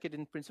function that could,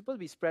 in principle,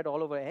 be spread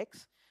all over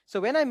x.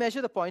 So when I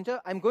measure the pointer,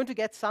 I'm going to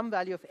get some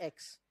value of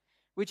x,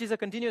 which is a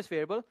continuous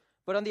variable.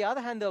 But on the other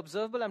hand, the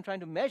observable I'm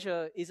trying to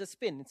measure is a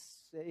spin.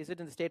 Is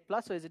it in the state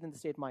plus or is it in the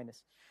state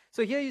minus?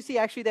 So here you see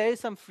actually there is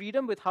some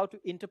freedom with how to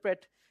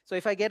interpret. So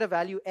if I get a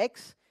value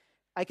x,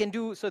 I can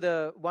do,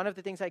 so one of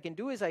the things I can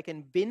do is I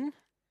can bin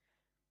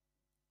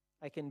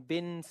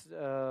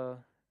the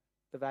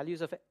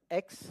values of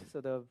x,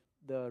 so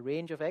the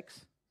range of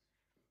x.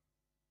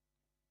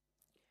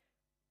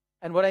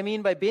 And what I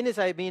mean by bin is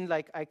I mean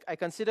like I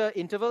consider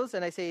intervals,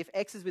 and I say if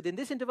x is within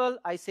this interval,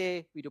 I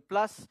say we do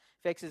plus.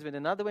 If x is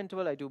within another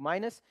interval, I do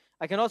minus.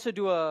 I can also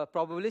do a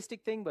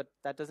probabilistic thing, but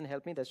that doesn't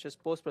help me. That's just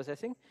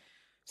post-processing.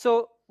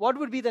 So what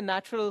would be the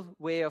natural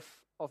way of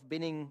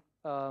binning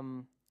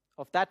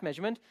of that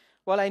measurement?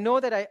 Well, I know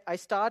that I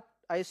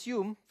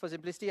assume, for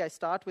simplicity, I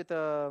start with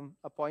a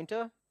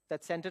pointer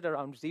that's centered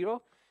around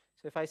 0.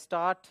 So if I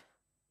start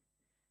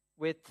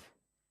with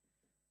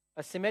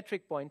a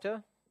symmetric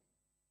pointer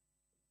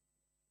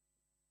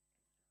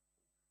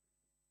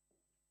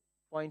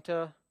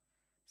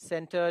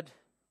centered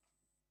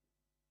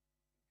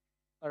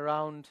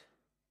around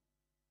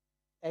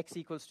x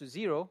equals to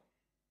 0,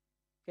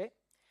 okay,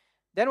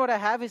 then what I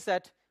have is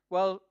that,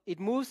 well, it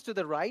moves to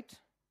the right.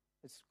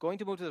 It's going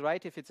to move to the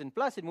right if it's in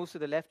plus. It moves to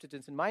the left if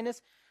it's in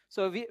minus.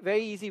 So a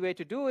very easy way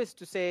to do is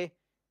to say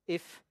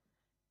if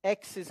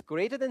x is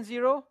greater than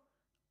 0,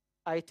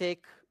 I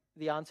take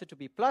the answer to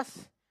be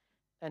plus.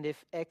 And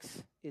if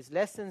x is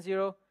less than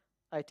 0,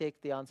 I take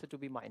the answer to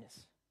be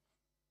minus.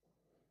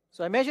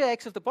 So I measure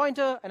x of the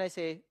pointer, and I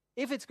say,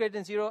 if it's greater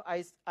than 0,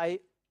 I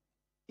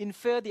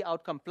infer the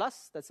outcome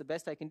plus. That's the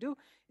best I can do.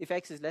 If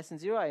x is less than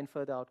 0, I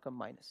infer the outcome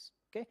minus.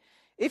 Okay?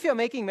 If you're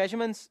making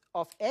measurements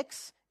of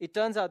x, it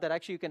turns out that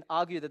actually you can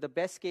argue that the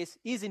best case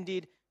is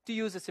indeed to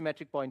use a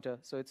symmetric pointer.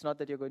 So it's not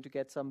that you're going to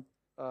get some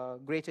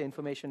greater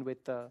information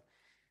with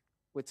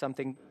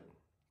something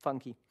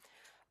funky.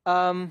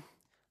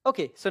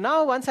 Okay, so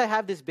now once I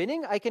have this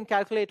binning, I can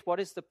calculate what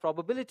is the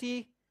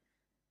probability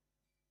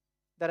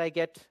that I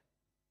get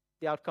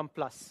the outcome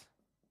plus.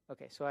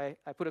 Okay, so I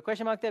put a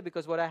question mark there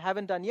because what I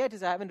haven't done yet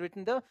is I haven't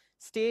written the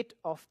state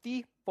of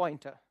the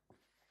pointer.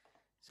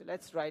 So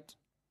let's write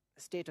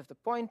the state of the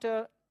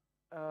pointer,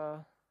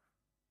 the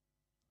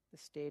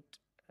state,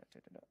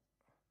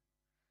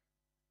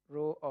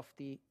 row of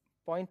the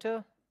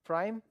pointer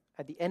prime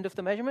at the end of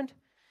the measurement.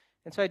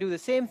 And so I do the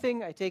same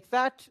thing. I take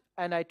that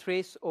and I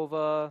trace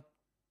over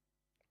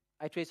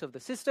the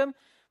system.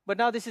 But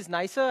now this is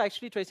nicer,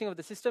 actually, tracing over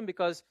the system,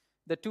 because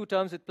the two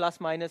terms with plus,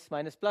 minus,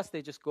 minus, plus,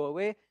 they just go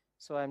away.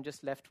 So I'm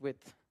just left with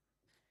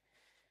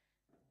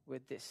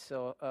this.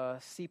 So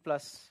c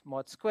plus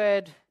mod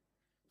squared,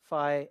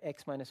 phi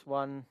x minus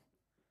 1,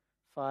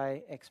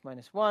 phi x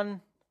minus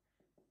 1.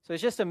 So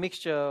it's just a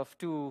mixture of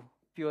two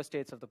pure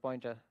states of the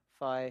pointer,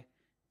 phi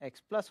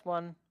x plus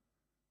 1,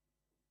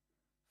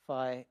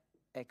 phi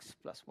x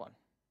plus 1.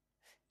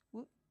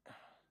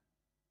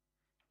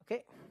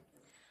 Okay.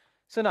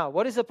 So now,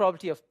 what is the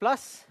probability of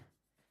plus?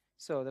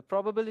 So the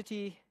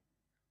probability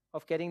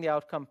of getting the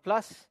outcome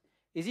plus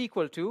is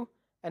equal to,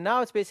 and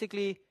now it's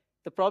basically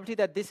the probability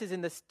that this is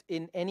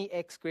in any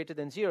x greater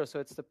than 0. So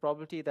it's the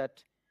probability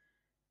that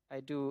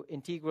I do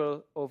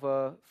integral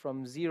over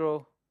from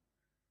 0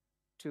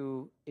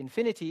 to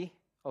infinity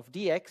of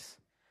dx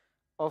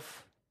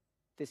of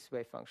this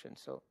wave function.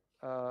 So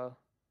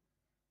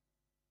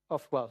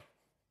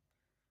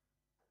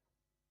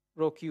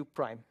rho q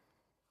prime.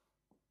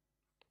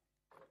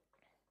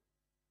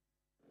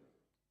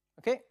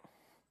 Okay.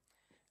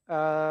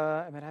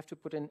 I might have to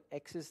put in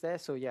x's there.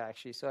 So yeah,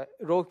 actually, so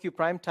rho q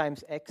prime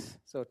times x.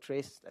 So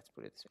trace, let's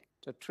put it this way.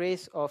 So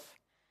trace of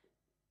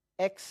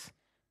x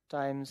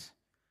times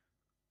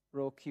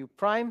rho q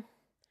prime.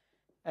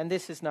 And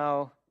this is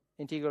now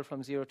integral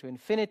from 0 to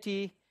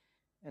infinity.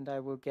 And I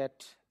will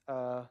get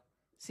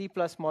c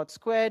plus mod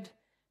squared.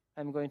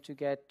 I'm going to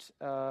get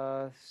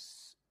phi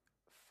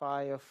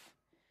of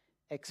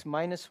x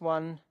minus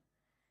 1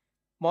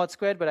 mod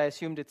squared, but I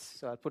assumed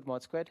so I'll put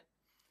mod squared,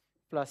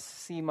 plus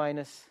c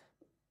minus,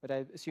 but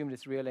I assumed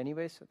it's real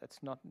anyway, so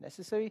that's not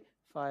necessary,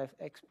 phi of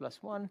x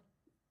plus 1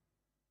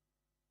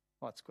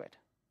 mod squared.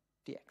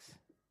 dx.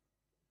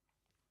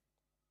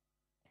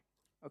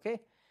 Okay?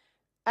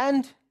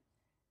 And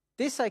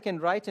this I can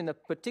write in a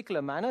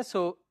particular manner.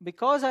 So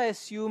because I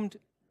assumed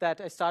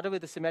that I started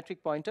with a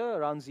symmetric pointer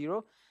around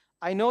 0,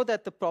 I know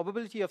that the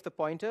probability of the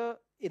pointer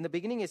in the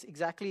beginning is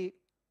exactly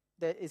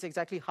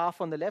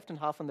half on the left and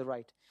half on the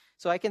right.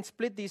 So I can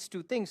split these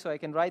two things. So I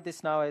can write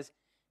this now as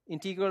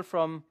integral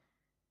from,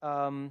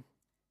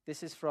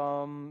 this is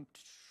from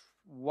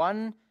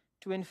 1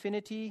 to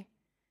infinity,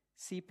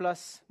 c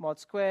plus mod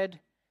squared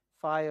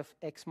phi of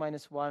x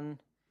minus 1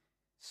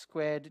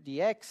 squared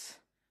dx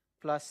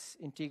plus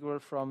integral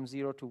from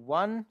 0 to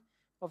 1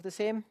 of the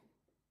same.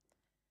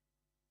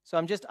 So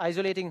I'm just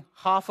isolating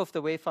half of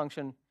the wave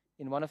function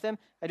in one of them.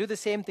 I do the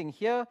same thing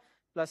here,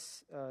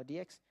 plus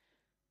dx,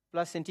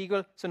 plus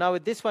integral. So now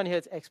with this one here,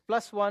 it's x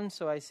plus 1.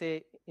 So I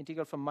say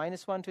integral from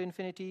minus 1 to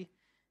infinity,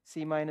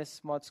 c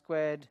minus mod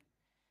squared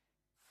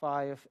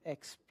phi of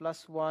x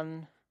plus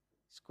 1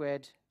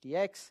 squared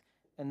dx.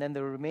 And then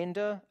the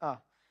remainder,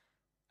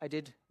 I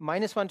did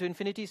minus 1 to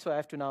infinity, so I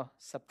have to now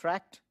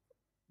subtract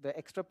the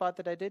extra part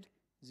that I did,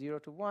 0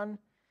 to 1,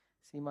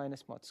 c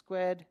minus mod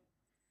squared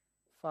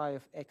phi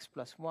of x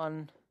plus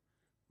 1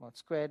 mod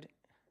squared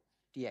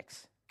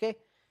dx. Okay?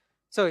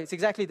 So it's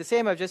exactly the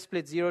same. I've just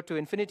split 0 to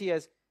infinity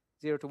as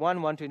 0 to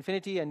 1, 1 to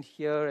infinity, and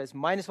here as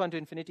minus 1 to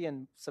infinity,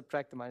 and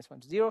subtract the minus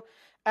 1 to 0.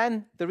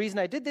 And the reason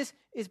I did this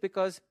is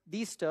because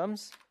these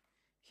terms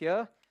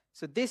here,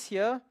 so this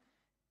here,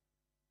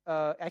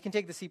 I can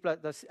take the c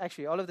plus,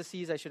 actually all of the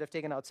c's I should have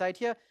taken outside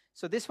here.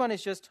 So this one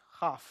is just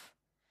half.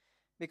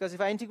 Because if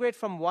I integrate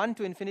from 1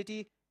 to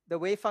infinity, the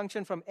wave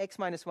function from x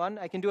minus 1,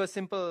 I can do a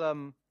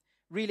simple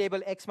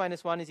relabel x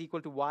minus 1 is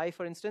equal to y,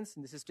 for instance,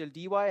 and this is still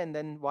dy, and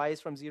then y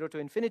is from 0 to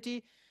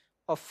infinity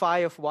of phi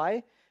of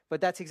y, but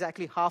that's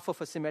exactly half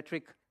of a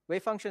symmetric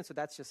wave function, so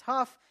that's just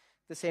half.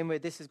 The same way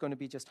this is going to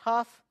be just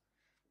half.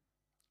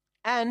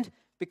 And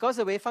because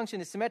the wave function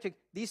is symmetric,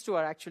 these two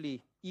are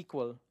actually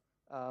equal,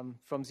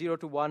 from 0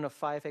 to 1 of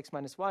phi of x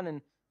minus 1,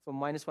 and from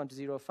minus 1 to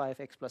 0 of phi of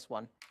x plus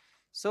 1.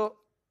 So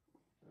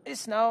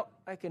this now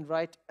I can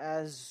write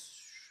as,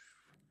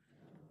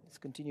 let's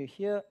continue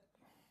here.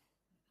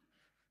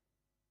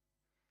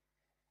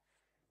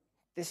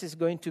 This is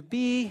going to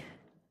be,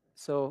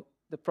 so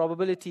the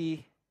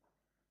probability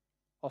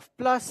of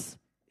plus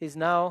is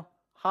now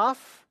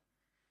half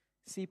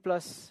c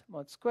plus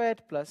mod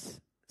squared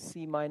plus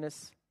c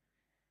minus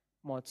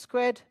mod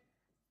squared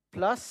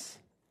plus,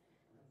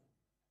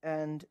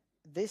 and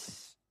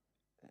this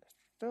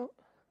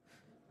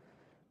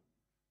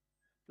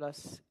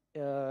plus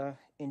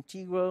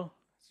integral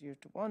 0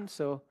 to 1.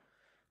 So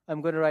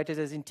I'm going to write it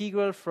as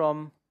integral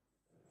from,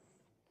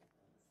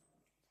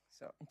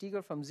 so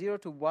integral from 0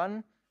 to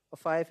 1 of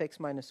phi of x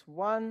minus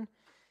 1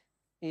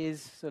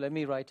 is, so let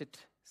me write it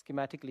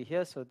schematically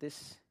here. So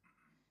this,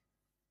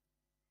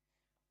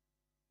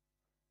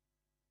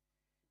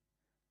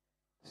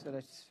 so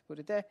let's put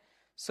it there.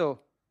 So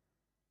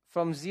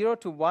from 0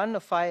 to 1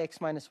 of phi x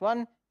minus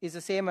 1 is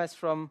the same as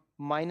from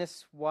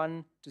minus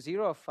 1 to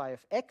 0 of phi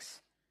of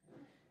x.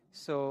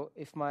 So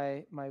if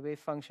my wave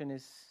function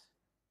is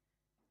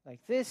like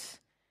this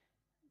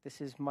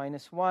is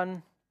minus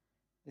 1,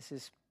 this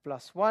is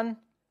plus 1.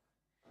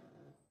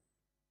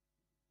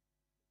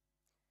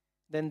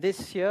 Then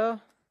this here,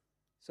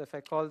 so if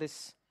I call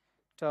this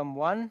term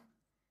 1,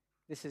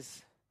 this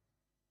is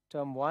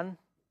term 1.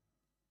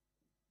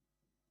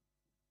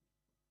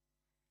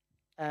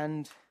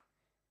 And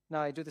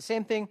now I do the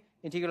same thing.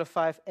 Integral of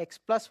phi of x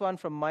plus 1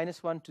 from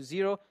minus 1 to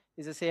 0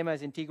 is the same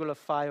as integral of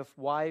phi of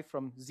y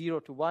from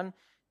 0 to 1.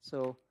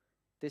 So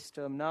this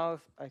term now,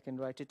 if I can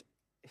write it,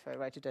 if I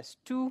write it as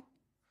 2,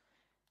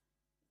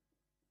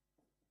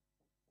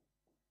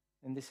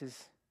 and this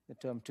is the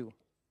term 2.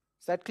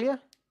 Is that clear?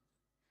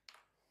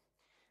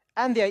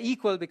 And they are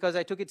equal because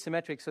I took it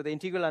symmetric. So the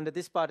integral under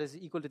this part is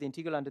equal to the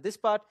integral under this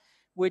part,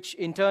 which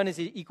in turn is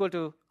equal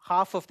to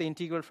half of the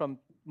integral from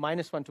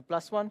minus 1 to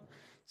plus 1.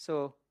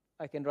 So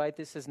I can write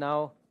this as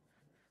now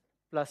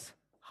plus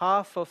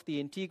half of the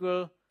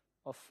integral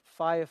of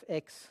phi of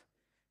x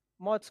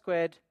mod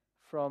squared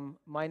from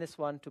minus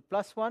 1 to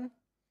plus 1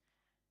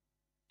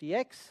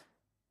 dx.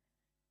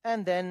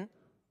 And then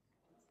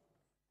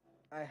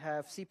I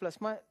have c plus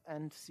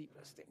and c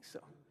plus things. So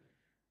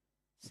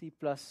c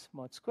plus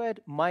mod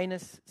squared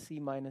minus c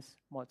minus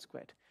mod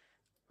squared.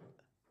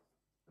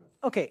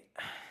 Okay.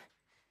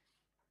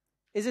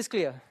 Is this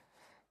clear?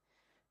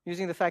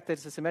 Using the fact that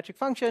it's a symmetric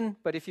function,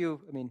 but if you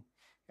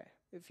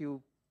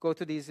go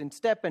through these in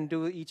step and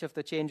do each of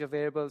the change of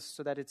variables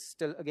so that it's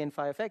still, again,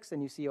 phi of x, then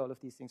you see all of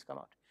these things come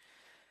out.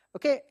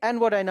 Okay,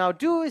 and what I now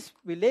do is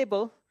we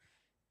label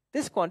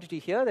this quantity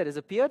here that has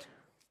appeared.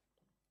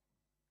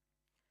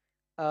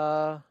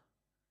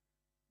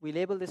 We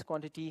label this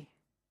quantity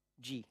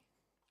G.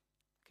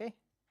 Okay?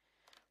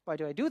 Why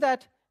do I do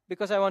that?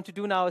 Because I want to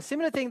do now a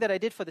similar thing that I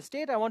did for the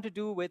state, I want to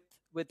do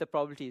with the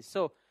probabilities.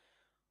 So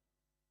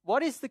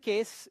what is the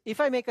case? If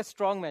I make a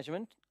strong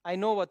measurement, I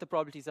know what the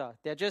probabilities are.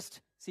 They're just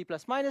C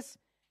plus minus.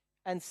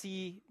 and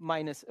C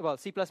minus, well,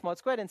 C plus mod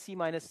squared and C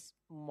minus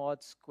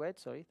mod squared.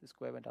 Sorry, the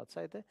square went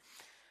outside there.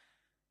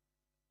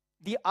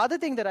 The other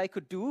thing that I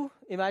could do,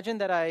 imagine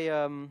that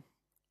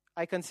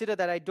I consider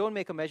that I don't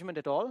make a measurement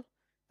at all,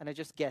 and I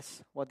just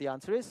guess what the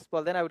answer is.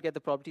 Well, then I would get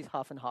the properties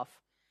half and half.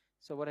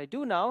 So what I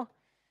do now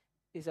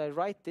is I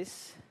write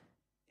this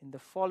in the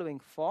following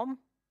form.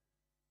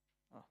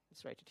 Oh,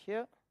 let's write it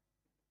here.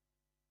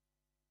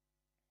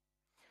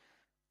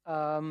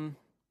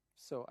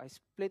 So I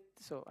split,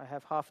 so I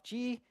have half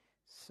G,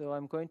 so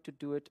I'm going to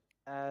do it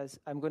as,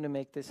 I'm going to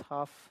make this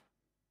half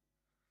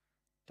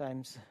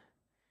times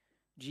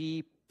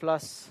G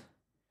plus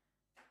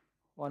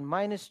 1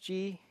 minus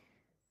G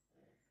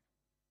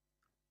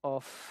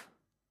of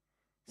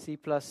C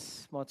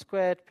plus mod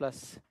squared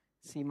plus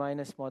C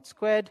minus mod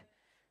squared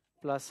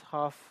plus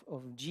half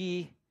of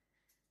G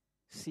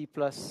C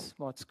plus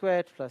mod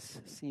squared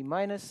plus C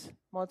minus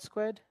mod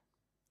squared.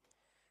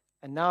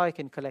 And now I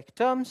can collect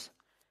terms.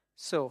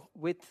 So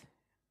with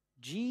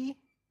G,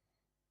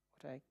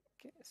 what I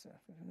guess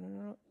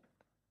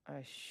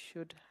I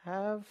should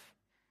have,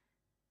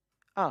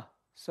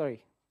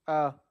 sorry.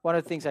 One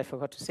of the things I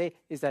forgot to say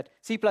is that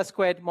C plus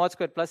squared, mod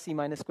squared plus C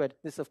minus squared,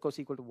 this is of course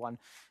equal to 1.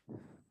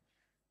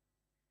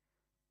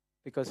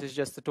 Because it's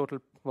just the total,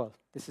 well,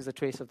 this is a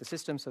trace of the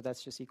system, so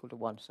that's just equal to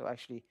 1. So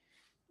actually,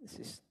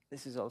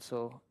 this is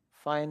also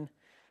fine.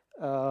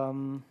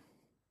 And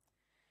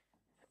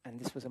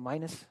this was a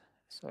minus.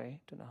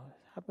 Sorry, don't know how it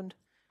happened.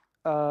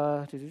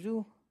 Have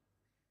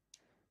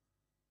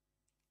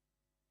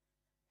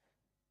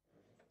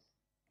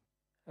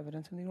I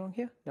done something wrong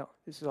here? No,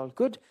 this is all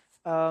good.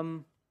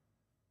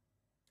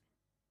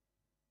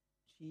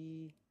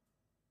 G.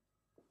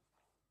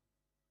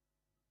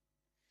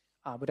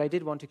 But I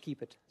did want to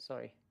keep it,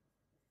 sorry.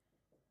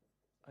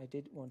 I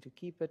did want to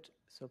keep it,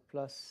 so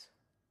plus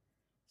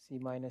C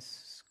minus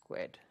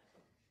squared.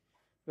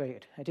 Very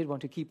good, I did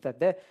want to keep that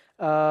there.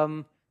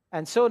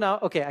 And so now,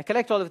 okay, I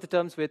collect all of the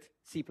terms with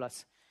C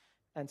plus.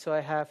 And so I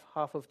have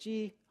half of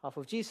G,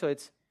 so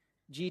it's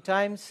G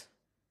times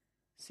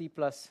C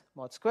plus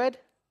mod squared.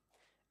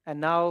 And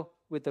now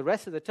with the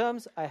rest of the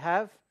terms, I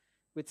have,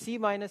 with C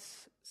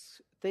minus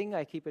thing,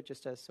 I keep it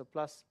just as, so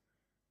plus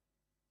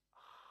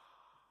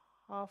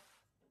half,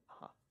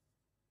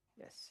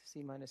 yes,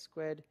 C minus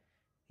squared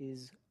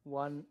is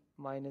 1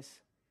 minus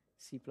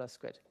C plus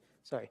squared.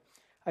 Sorry,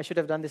 I should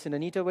have done this in a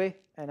neater way,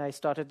 and I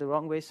started the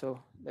wrong way, so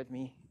let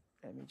me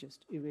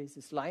just erase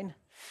this line.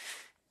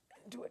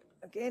 Do it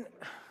again.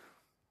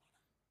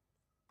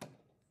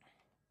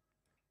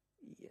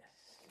 Yes.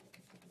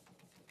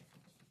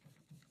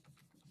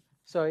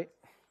 Sorry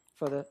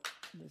for this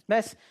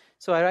mess.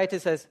 So I write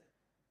this as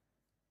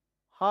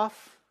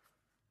half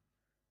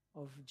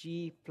of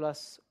G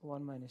plus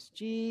 1 minus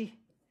G.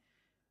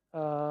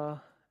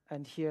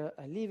 And here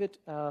I leave it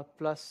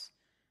plus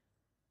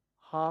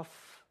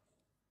half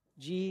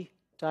G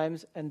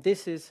times, and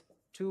this is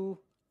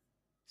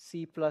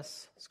 2C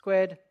plus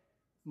squared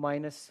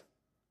minus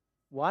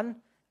 1.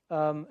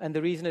 And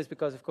the reason is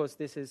because, of course,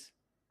 this is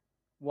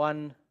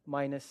 1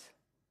 minus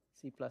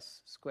C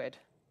plus squared.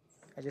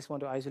 I just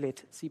want to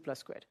isolate C plus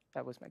squared.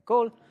 That was my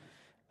goal.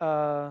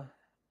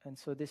 And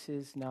so this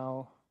is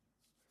now,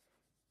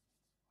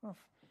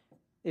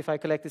 if I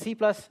collect the C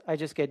plus, I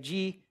just get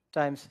G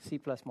times C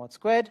plus mod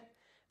squared.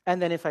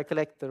 And then if I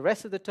collect the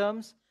rest of the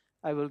terms,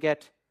 I will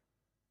get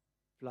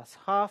plus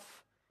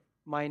half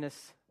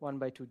minus 1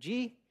 by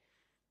 2G,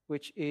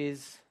 which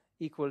is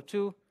equal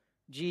to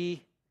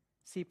G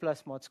C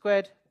plus mod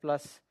squared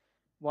plus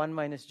 1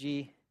 minus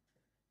G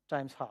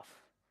times half.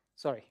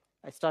 Sorry,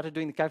 I started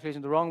doing the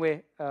calculation the wrong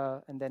way,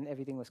 and then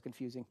everything was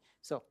confusing.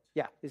 So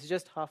yeah, this is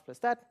just half plus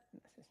that.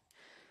 Is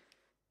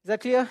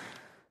that clear?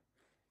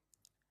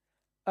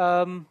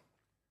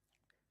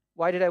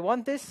 Why did I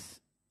want this?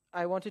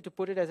 I wanted to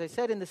put it, as I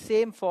said, in the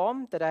same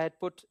form that I had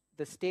put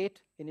the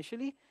state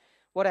initially.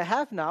 What I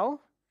have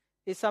now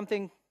is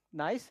something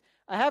nice.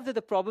 I have that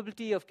the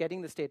probability of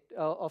getting the state,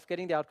 of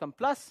getting the outcome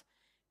plus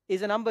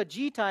is a number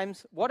G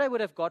times what I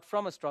would have got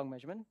from a strong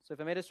measurement. So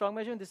if I made a strong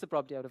measurement, this is the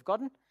probability I would have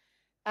gotten.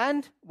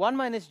 And 1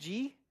 minus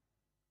G,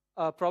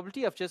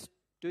 probability of just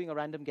doing a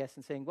random guess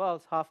and saying, well,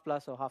 it's half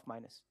plus or half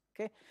minus.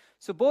 Okay?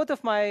 So both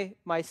of my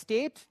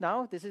state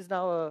now, this is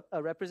now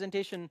a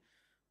representation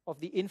of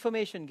the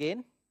information gain.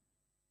 Of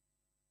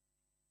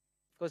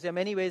course, there are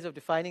many ways of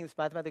defining this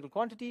mathematical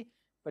quantity,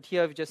 but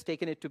here I've just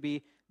taken it to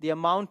be the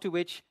amount to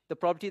which the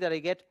probability that I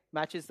get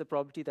matches the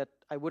probability that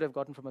I would have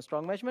gotten from a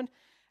strong measurement.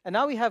 And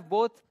now we have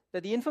both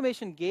that the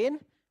information gain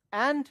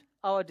and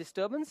our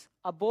disturbance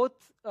are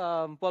both,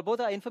 both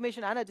our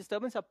information and our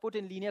disturbance are put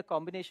in linear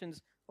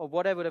combinations of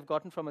what I would have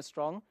gotten from a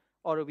strong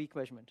or a weak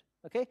measurement.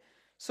 Okay,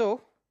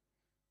 so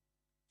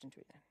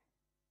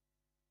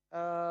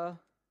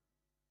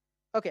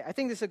okay, I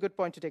think this is a good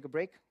point to take a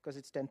break because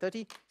it's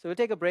 10:30. So we'll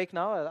take a break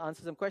now. I'll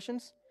answer some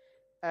questions,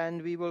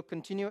 and we will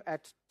continue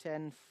at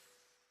 10:40.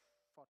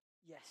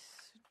 Yes.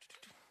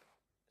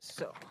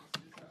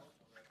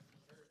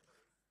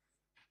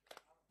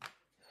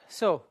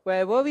 So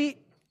where were we?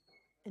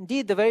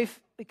 indeed,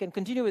 we can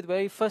continue with the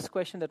very first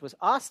question that was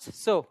asked.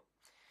 So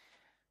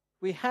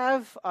we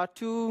have our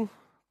two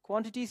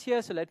quantities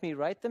here, so let me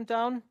write them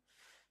down.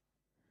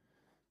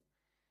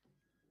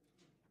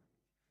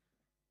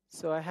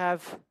 So I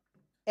have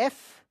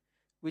f,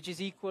 which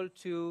is equal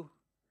to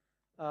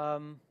phi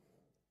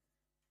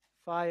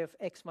of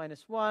x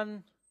minus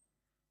 1,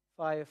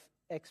 phi of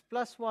x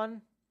plus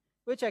 1,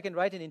 which I can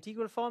write in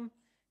integral form.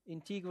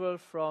 Integral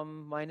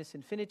from minus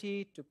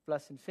infinity to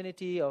plus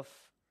infinity of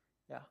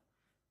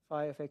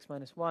phi of x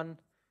minus 1,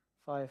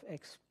 phi of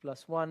x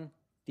plus 1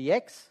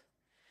 dx.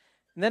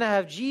 And then I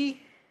have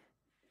g,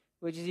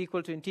 which is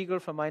equal to integral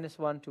from minus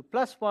 1 to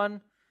plus 1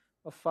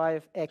 of phi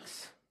of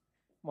x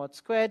mod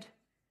squared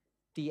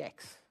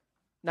dx.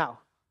 Now,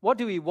 what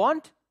do we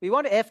want? We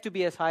want f to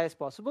be as high as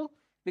possible,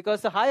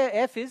 because the higher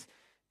f is,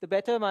 the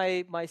better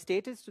my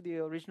state is to the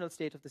original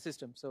state of the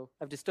system. So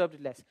I've disturbed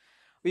it less.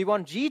 We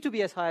want g to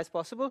be as high as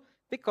possible,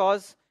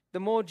 because the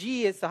more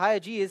g is, the higher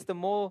g is, the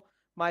more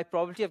my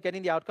probability of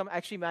getting the outcome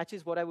actually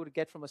matches what I would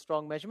get from a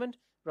strong measurement,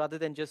 rather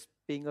than just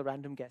being a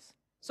random guess.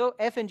 So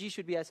f and g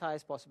should be as high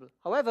as possible.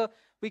 However,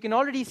 we can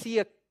already see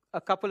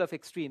a couple of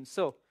extremes.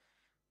 So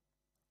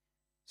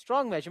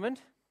strong measurement,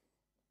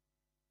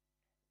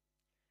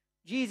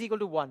 g is equal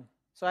to 1.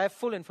 So I have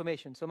full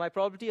information. So my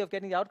probability of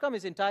getting the outcome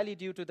is entirely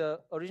due to the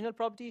original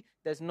probability.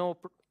 There's no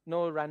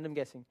random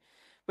guessing.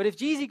 But if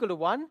g is equal to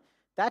 1,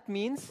 that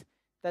means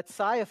that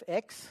psi of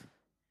x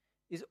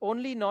is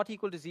only not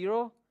equal to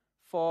 0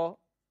 for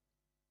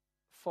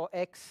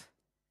x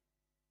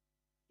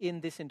in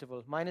this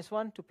interval, minus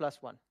 1 to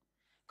plus 1.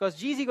 Because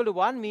g is equal to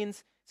 1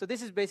 means, so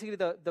this is basically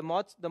the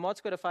mod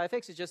square of phi of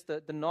x is just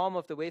the norm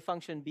of the wave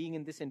function being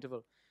in this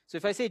interval. So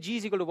if I say g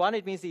is equal to 1,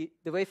 it means the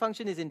wave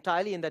function is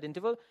entirely in that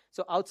interval.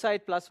 So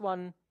outside plus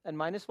 1 and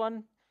minus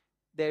 1,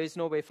 there is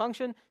no wave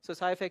function. So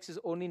psi of x is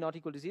only not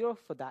equal to 0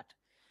 for that.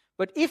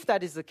 But if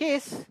that is the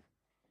case,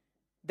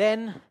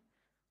 then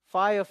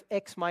phi of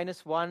x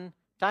minus 1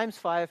 times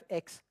phi of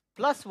x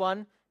plus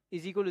 1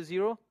 is equal to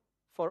 0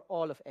 for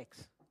all of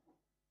x.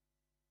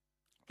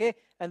 Okay,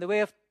 and the way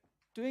of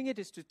doing it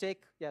is to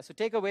take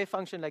a wave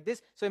function like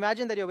this. So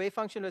imagine that your wave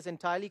function was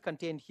entirely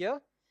contained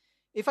here.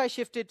 If I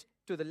shift it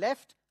to the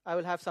left, I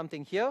will have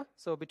something here,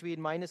 so between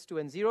minus 2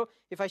 and 0.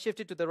 If I shift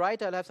it to the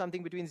right, I'll have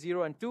something between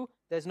 0 and 2.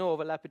 There's no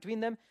overlap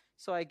between them,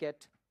 so I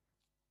get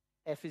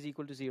f is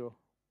equal to 0.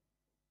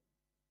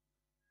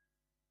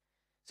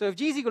 So if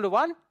g is equal to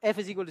 1, f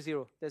is equal to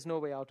 0. There's no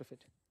way out of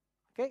it.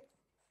 Okay?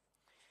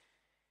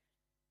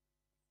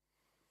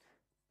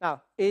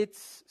 Now, the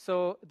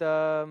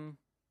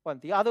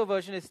other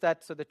version is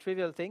that, so the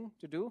trivial thing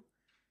to do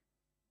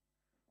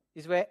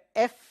is where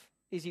f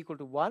is equal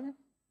to 1.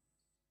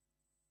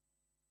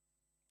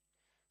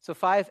 So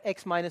phi of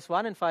x minus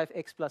 1 and phi of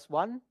x plus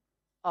 1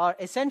 are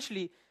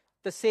essentially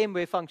the same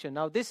wave function.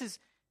 Now, this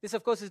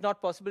of course is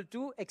not possible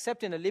to,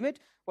 except in a limit.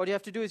 What you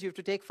have to do is you have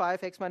to take phi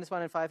of x minus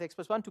 1 and phi of x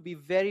plus 1 to be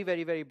very,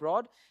 very, very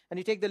broad. And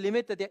you take the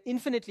limit that they're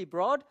infinitely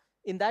broad.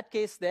 In that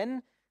case,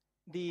 then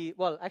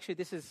actually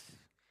this is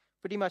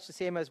pretty much the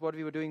same as what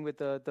we were doing with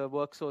the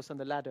work source and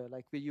the ladder.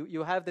 Like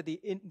you have that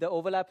the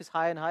overlap is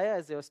higher and higher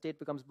as your state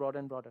becomes broader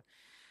and broader.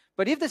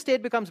 But if the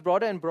state becomes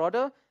broader and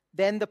broader,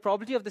 then the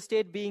probability of the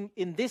state being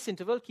in this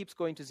interval keeps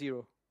going to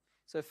 0.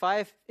 So if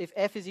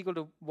f is equal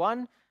to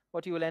 1,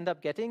 what you will end up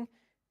getting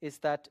is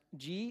that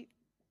g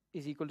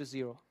is equal to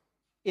 0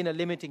 in a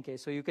limiting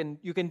case. So you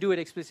can do it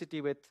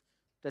explicitly with,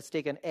 let's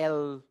take an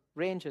L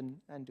range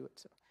and do it.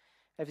 So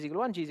f is equal to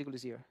 1, g is equal to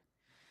 0.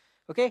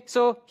 Okay,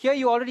 so here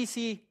you already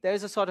see there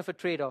is a sort of a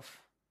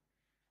trade-off,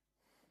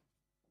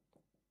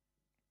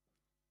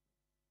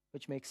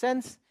 which makes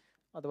sense.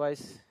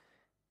 Otherwise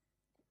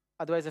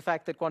the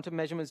fact that quantum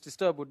measurements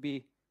disturb would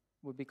be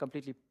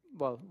completely,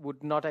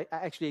 would not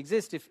actually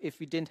exist if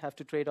we didn't have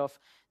to trade off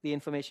the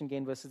information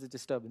gain versus the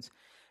disturbance.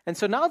 And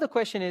so now the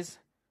question is,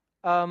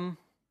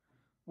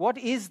 what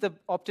is the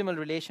optimal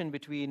relation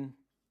between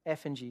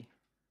f and g?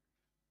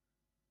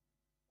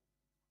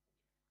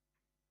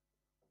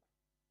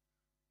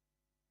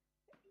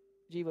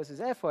 G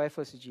versus f or f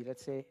versus g?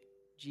 Let's say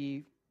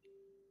g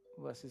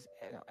versus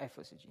f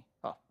versus g.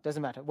 Oh,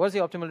 doesn't matter. What is the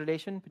optimal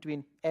relation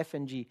between f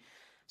and g?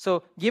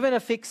 So given a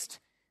fixed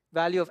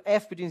value of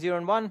f between 0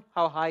 and 1,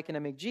 how high can I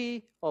make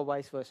g, or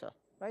vice versa,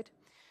 right?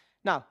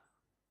 Now,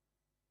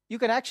 you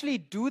can actually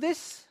do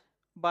this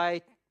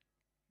by,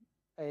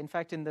 in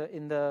fact, in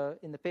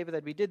the paper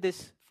that we did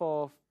this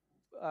for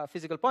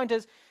physical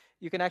pointers,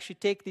 you can actually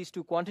take these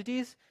two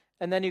quantities,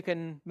 and then you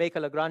can make a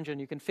Lagrangian.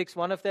 You can fix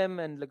one of them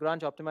and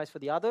Lagrange optimize for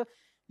the other.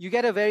 You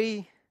get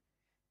a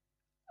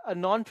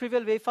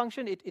non-trivial wave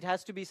function. It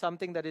has to be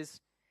something that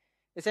is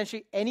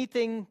essentially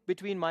anything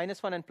between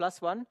minus 1 and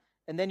plus 1,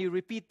 and then you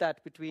repeat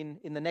that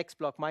in the next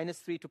block, minus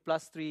 3 to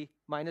plus 3,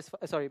 minus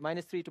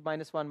 3 to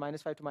minus 1,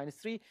 minus 5 to minus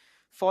 3,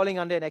 falling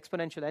under an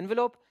exponential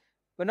envelope.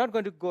 We're not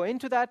going to go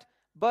into that,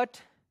 but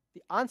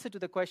the answer to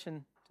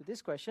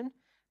this question,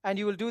 and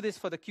you will do this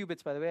for the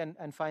qubits, by the way,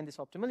 and find this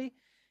optimally,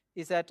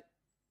 is that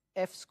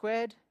f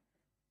squared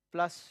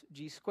plus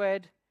g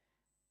squared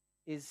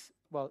is,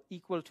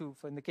 equal to,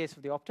 in the case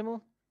of the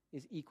optimal,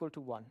 is equal to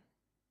 1.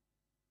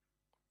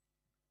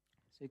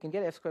 So you can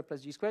get f squared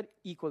plus g squared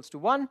equals to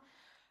 1.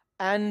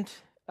 And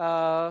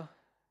what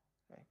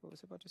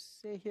was I about to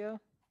say here?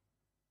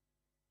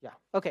 Yeah,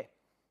 okay.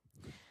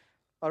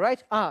 All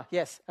right.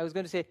 Yes, I was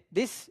going to say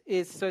this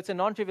is, so it's a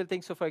non-trivial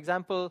thing. So for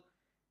example,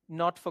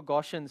 not for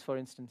Gaussians, for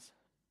instance.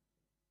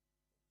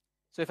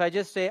 So if I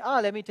just say,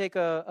 let me take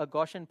a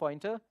Gaussian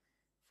pointer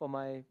for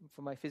my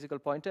physical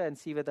pointer and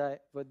see whether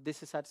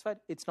this is satisfied,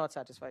 it's not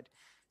satisfied.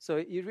 So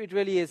it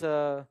really is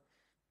a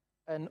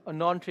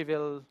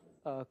non-trivial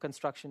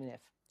construction in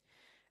F.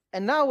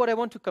 And now what I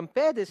want to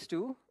compare this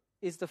to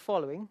is the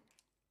following.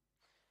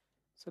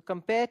 So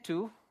compare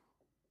to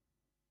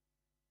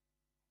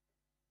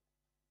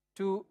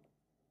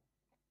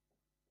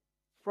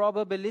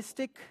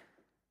probabilistic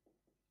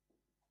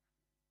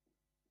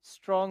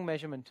strong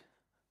measurement.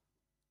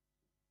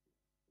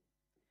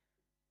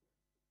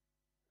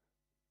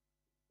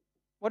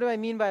 What do I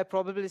mean by a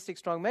probabilistic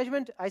strong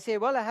measurement? I say,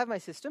 well, I have my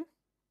system.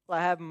 Well,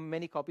 I have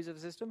many copies of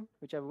the system,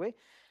 whichever way.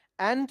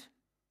 And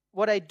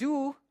what I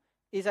do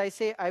is I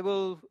say I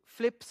will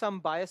flip some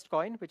biased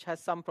coin, which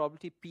has some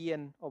probability p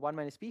or 1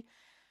 minus p.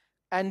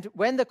 And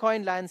when the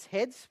coin lands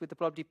heads with the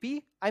probability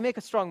p, I make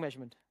a strong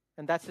measurement.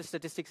 And that's the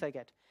statistics I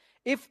get.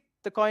 If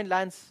the coin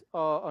lands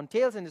on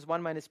tails and is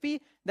 1 minus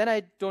p, then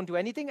I don't do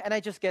anything, and I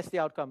just guess the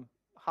outcome,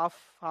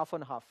 half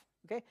and half.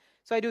 Okay?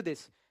 So I do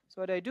this.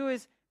 So what I do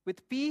is,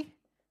 with p,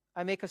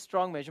 I make a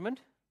strong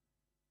measurement.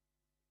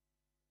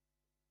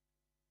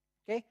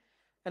 Okay?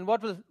 And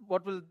what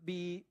will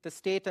be the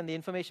state and the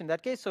information in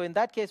that case? So in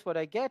that case, what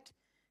I get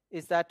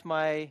is that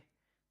my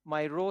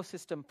rho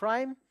system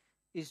prime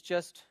is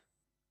just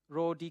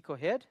rho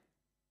decohered.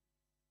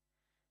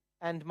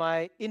 And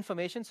my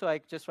information, so I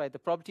just write the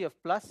probability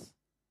of plus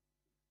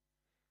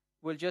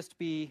will just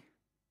be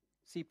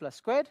c plus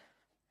squared.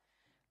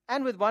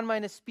 And with 1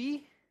 minus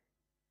p,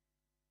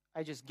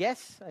 I just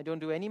guess. I don't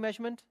do any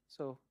measurement,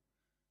 so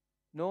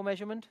no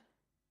measurement.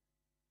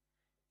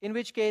 In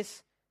which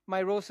case,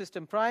 my rho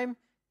system prime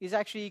is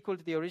actually equal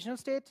to the original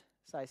state,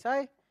 psi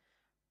psi,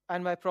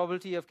 and my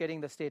probability of getting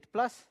the state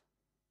plus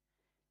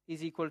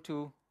is equal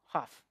to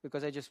half,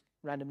 because I just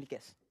randomly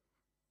guess.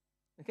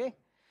 Okay?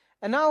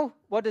 And now,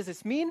 what does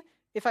this mean?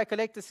 If I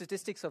collect the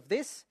statistics of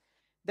this,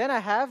 then I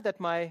have that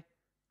my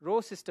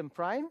rho system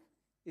prime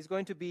is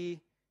going to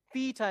be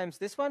p times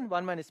this one,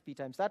 1 minus p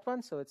times that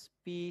one. So it's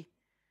p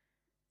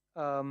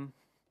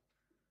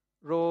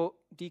rho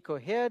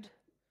decohered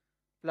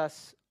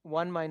plus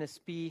 1 minus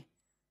p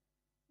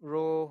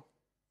rho,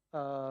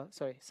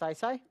 psi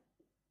psi.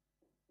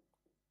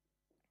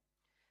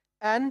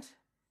 And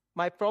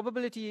my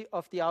probability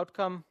of the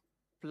outcome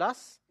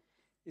plus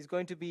is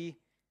going to be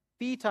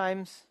p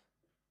times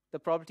the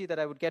probability that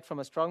I would get from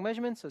a strong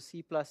measurement, so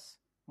c plus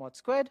mod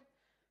squared,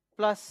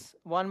 plus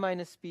 1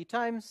 minus p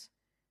times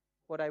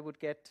what I would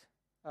get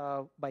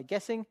by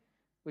guessing,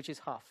 which is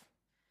half.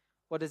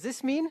 What does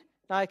this mean?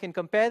 Now I can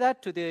compare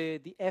that to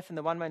the f and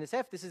the 1 minus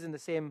f. This is in the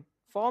same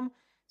form.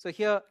 So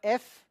here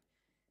f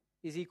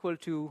is equal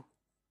to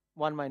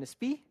 1 minus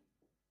p.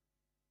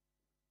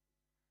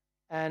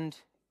 And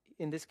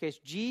in this case,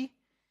 g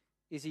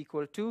is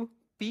equal to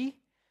p,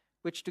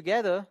 which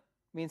together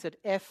means that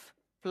f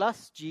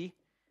plus g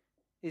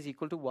is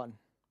equal to 1.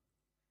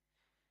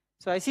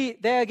 So I see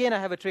there again I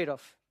have a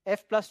trade-off.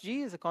 F plus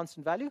g is a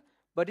constant value,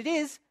 but it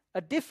is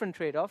a different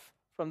trade-off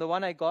from the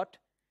one I got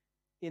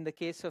in the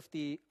case of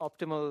the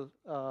optimal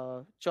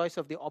choice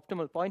of the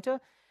optimal pointer.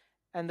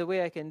 And the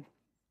way I can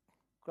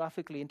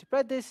graphically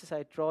interpret this is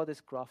I draw this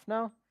graph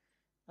now.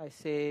 I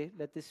say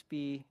let this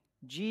be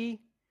g,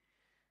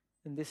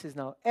 and this is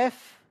now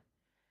f.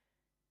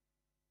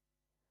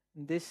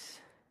 And this,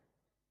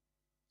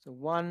 so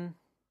 1,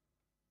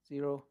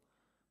 0,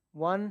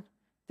 1.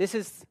 This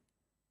is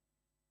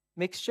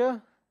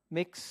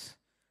mix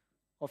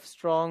of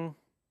strong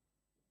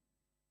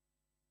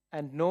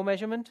and no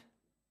measurement.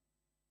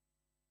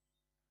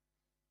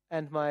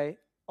 And my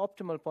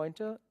optimal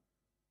pointer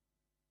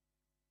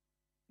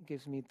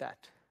gives me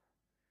that.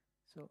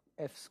 So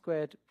f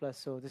squared plus,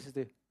 so this is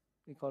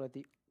we call it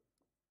the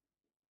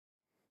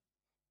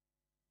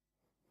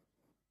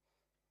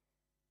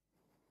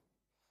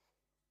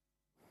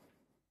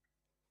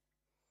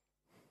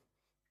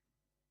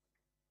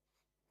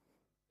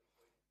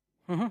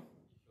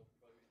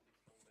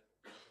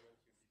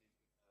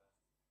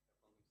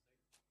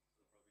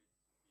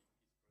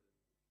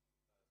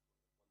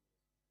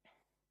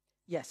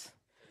Yes.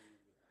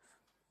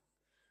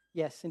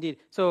 Yes, indeed.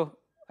 So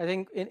I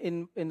think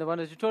in the one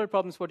of the tutorial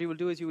problems, what you will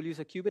do is you will use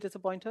a qubit as a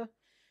pointer,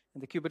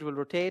 and the qubit will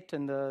rotate,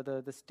 and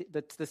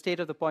the state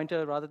of the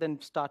pointer, rather than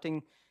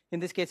starting, in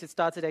this case, it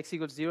starts at x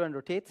equals 0 and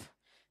rotates.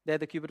 There,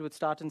 the qubit would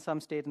start in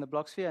some state in the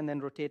Bloch sphere and then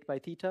rotate by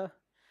theta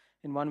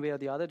in one way or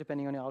the other,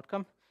 depending on your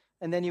outcome.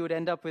 And then you would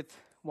end up with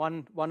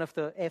one of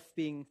the f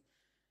being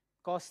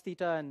cos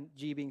theta and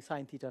g being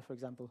sine theta, for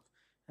example.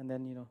 And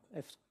then,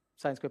 f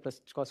sine square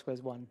plus cos square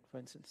is 1, for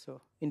instance.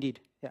 So indeed,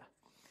 yeah.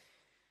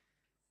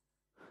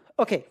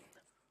 Okay,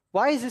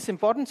 why is this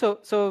important?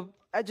 So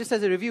just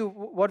as a review,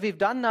 what we've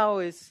done now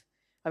is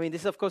I mean,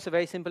 this is, of course, a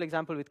very simple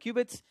example with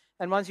qubits.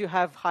 And once you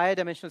have higher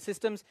dimensional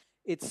systems,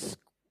 it's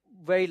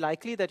very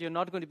likely that you're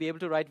not going to be able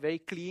to write very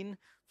clean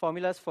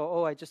formulas for,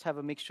 oh, I just have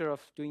a mixture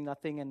of doing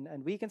nothing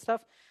and weak and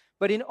stuff.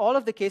 But in all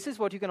of the cases,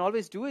 what you can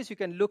always do is you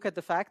can look at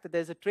the fact that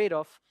there's a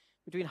trade-off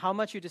between how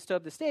much you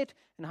disturb the state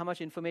and how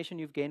much information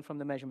you've gained from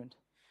the measurement.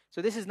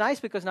 So this is nice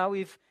because now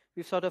we've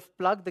sort of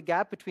plugged the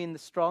gap between the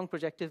strong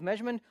projective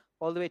measurement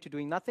all the way to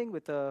doing nothing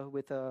with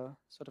a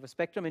sort of a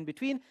spectrum in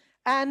between.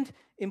 And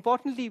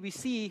importantly, we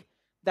see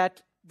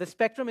that the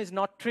spectrum is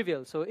not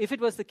trivial. So if it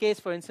was the case,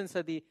 for instance,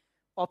 that the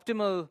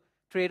optimal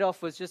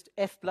trade-off was just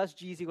f plus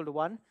g is equal to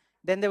 1,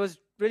 then there was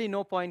really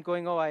no point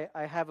going, oh, I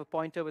have a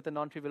pointer with a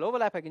non-trivial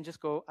overlap. I can just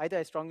go either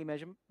I strongly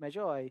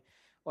measure or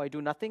I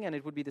do nothing, and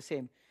it would be the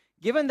same.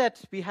 Given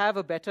that we have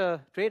a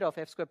better trade-off,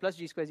 f squared plus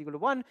g squared is equal to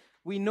 1,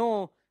 we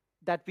know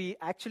that we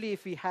actually,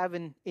 if we have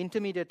an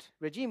intermediate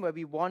regime where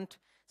we want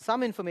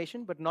some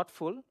information but not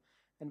full,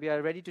 and we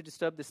are ready to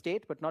disturb the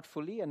state but not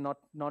fully and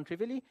not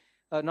trivially,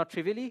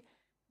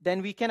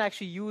 then we can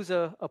actually use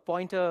a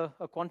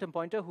quantum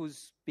pointer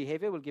whose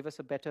behavior will give us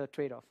a better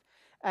trade-off.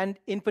 And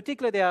in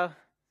particular,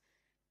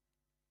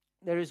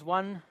 there is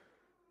one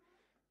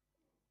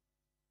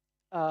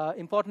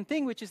important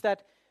thing, which is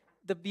that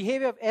the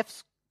behavior of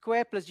f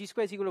squared plus g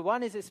squared is equal to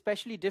 1 is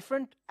especially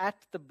different at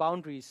the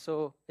boundaries.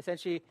 So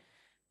essentially,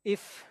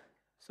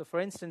 for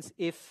instance,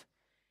 if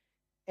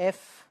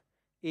f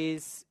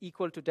is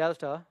equal to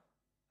delta,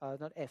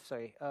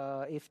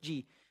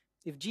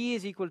 if g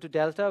is equal to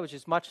delta, which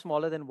is much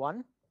smaller than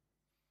 1,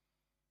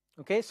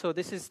 okay, so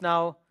this is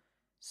now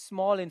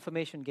small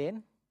information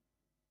gain.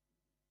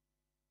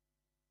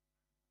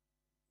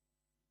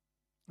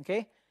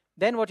 Okay,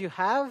 then what you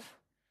have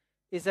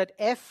is that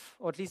f,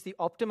 or at least the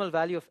optimal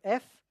value of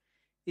f,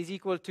 is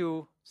equal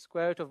to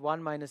square root of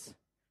 1 minus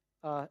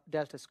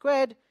delta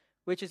squared,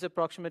 which is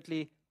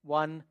approximately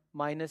 1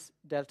 minus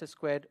delta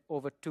squared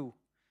over 2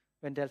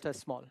 when delta is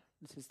small.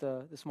 This is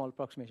the small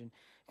approximation.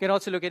 You can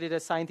also look at it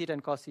as sine theta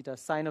and cos theta.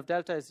 Sine of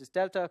delta is just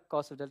delta.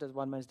 Cos of delta is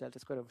 1 minus delta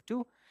squared over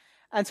 2.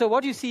 And so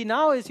what you see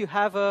now is you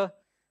have a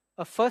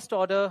first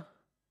order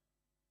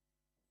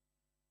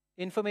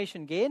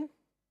information gain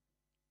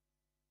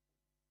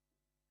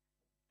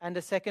and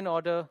a second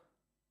order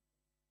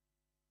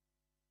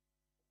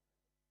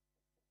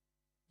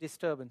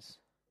disturbance.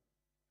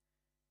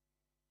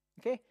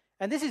 Okay?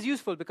 And this is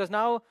useful because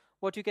now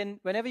what you can,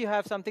 whenever you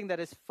have something that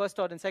is first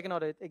order and second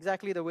order,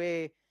 exactly the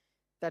way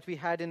that we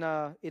had in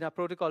our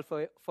protocol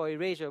for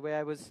erasure, where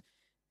I was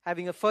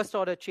having a first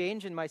order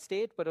change in my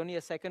state, but only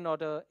a second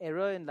order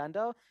error in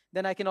Landau,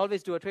 then I can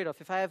always do a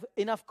trade-off. If I have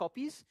enough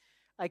copies,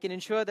 I can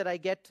ensure that I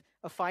get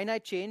a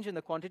finite change in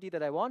the quantity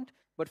that I want,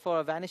 but for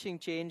a vanishing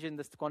change in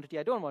the quantity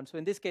I don't want. So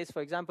in this case,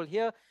 for example,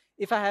 here,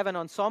 if I have an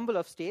ensemble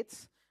of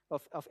states,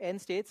 of n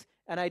states,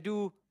 and I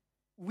do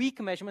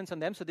weak measurements on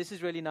them, so this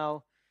is really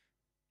now,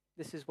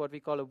 this is what we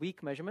call a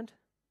weak measurement,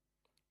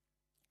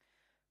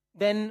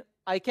 then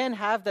I can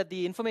have that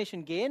the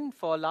information gain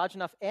for a large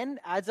enough n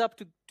adds up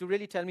to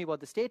really tell me what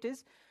the state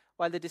is,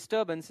 while the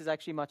disturbance is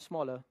actually much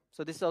smaller.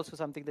 So this is also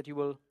something that you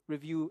will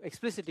review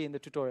explicitly in the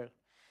tutorial.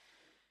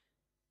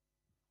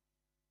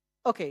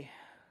 Okay,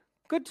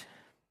 good.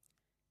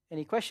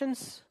 Any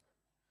questions?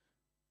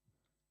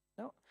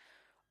 No?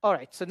 All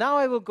right, so now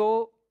I will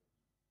go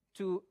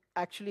to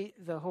actually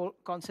the whole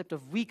concept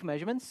of weak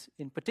measurements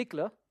in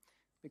particular,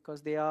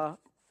 because they are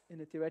in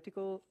the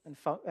theoretical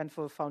and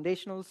for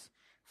foundational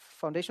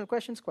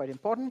questions quite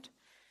important.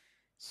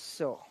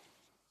 So,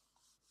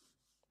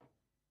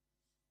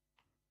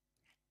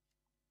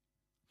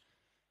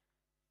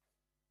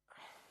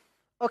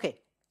 okay,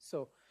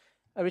 so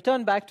I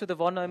return back to the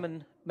von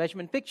Neumann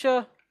measurement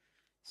picture.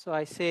 So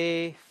I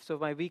say, so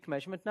my weak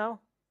measurement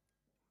now.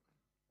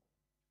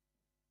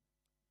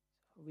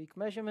 Weak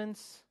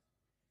measurements.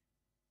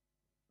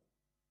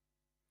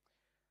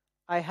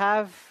 I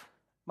have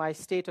my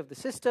state of the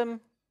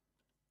system,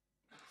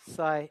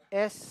 psi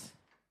s,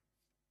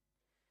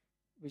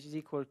 which is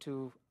equal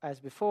to, as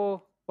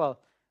before, well,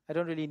 I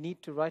don't really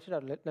need to write it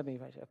out. Let me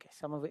write it. Okay,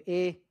 sum over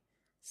A,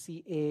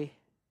 C,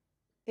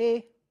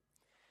 A.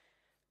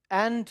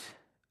 And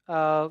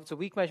it's a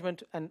weak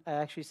measurement, and I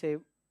actually say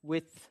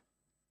with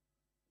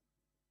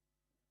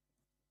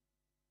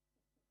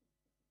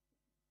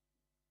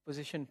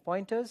position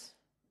pointers.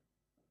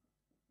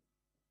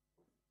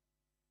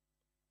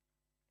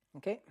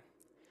 Okay,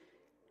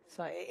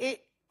 so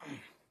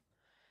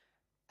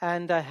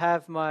and I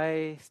have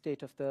my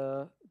state of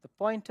the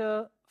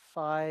pointer,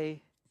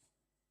 phi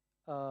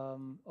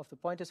of the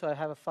pointer, so I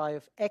have a phi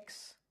of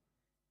x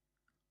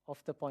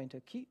of the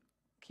pointer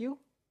q.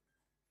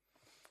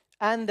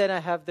 And then I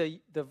have the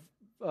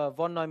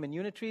von Neumann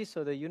unitary,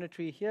 so the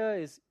unitary here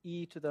is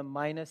e to the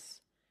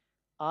minus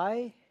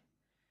I,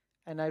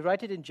 and I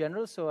write it in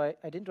general, so I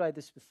didn't write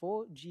this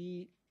before,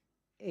 g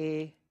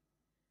a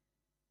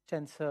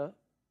tensor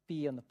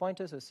p on the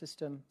pointer, so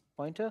system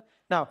pointer.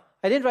 Now,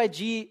 I didn't write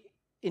g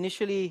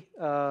initially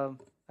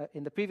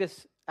in the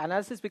previous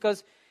analysis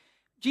because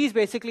g is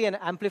basically an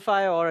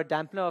amplifier or a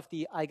dampener of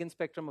the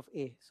eigenspectrum of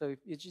A. So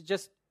it's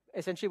just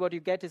essentially what you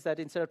get is that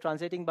instead of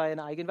translating by an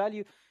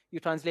eigenvalue, you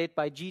translate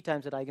by g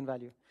times that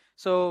eigenvalue.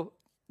 So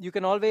you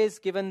can always,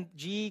 given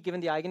g, given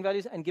the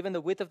eigenvalues, and given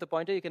the width of the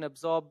pointer, you can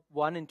absorb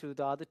 1 into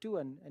the other two,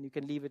 and you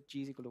can leave it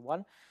g is equal to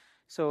 1.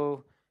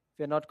 So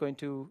we're not going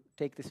to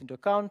take this into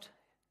account.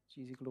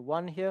 G is equal to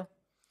 1 here.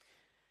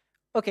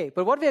 Okay,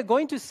 but what we are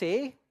going to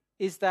say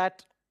is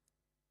that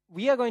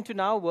we are going to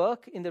now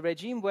work in the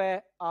regime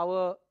where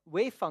our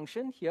wave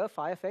function here,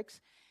 phi of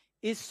x,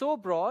 is so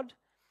broad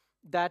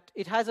that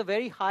it has a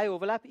very high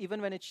overlap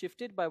even when it's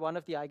shifted by one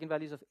of the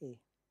eigenvalues of a.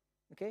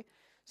 Okay,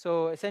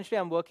 so essentially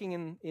I'm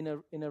working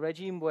in a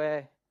regime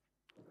where,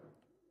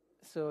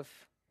 so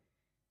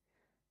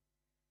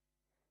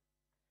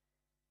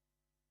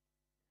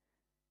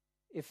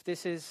if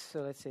this is,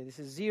 so let's say this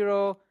is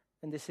 0,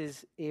 and this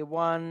is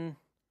a1,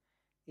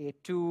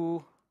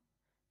 a2,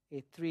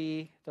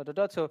 a3, dot, dot,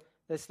 dot. So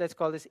let's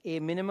call this a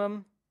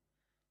minimum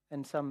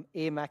and some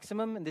a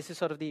maximum, and this is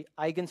sort of the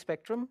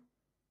eigenspectrum.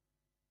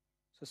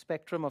 So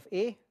spectrum of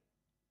A.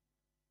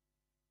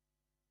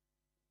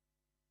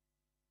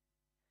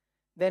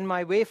 Then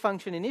my wave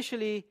function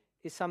initially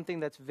is something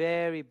that's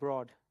very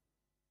broad.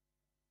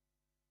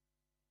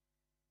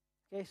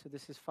 Okay, so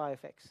this is phi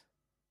of x.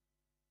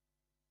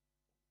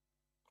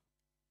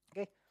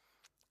 Okay.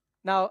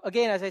 Now,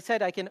 again, as I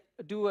said, I can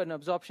do an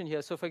absorption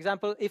here. So for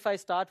example, if I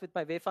start with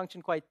my wave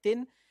function quite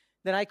thin,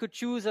 then I could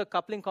choose a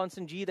coupling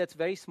constant g that's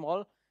very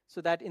small,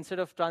 so that instead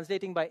of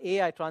translating by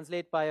a, I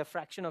translate by a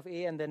fraction of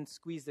a and then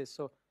squeeze this.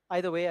 So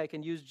either way, I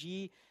can use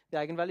g, the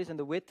eigenvalues, and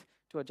the width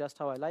to adjust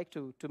how I like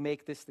to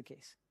make this the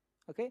case.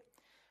 Okay?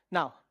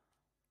 Now,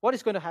 what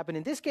is going to happen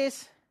in this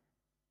case?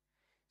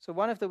 So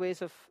one of the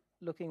ways of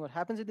looking what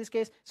happens in this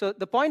case, so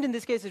the point in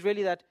this case is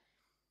really that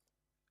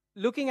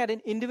looking at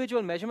an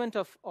individual measurement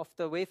of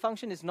the wave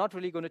function is not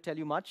really going to tell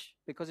you much,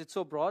 because it's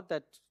so broad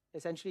that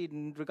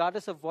essentially,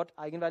 regardless of what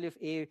eigenvalue of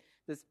a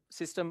the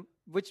system,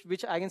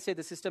 which eigenstate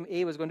the system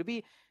A was going to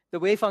be, the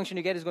wave function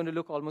you get is going to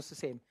look almost the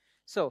same.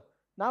 So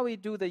now we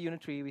do the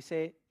unitary. We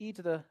say e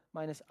to the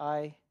minus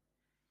I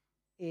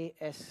a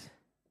s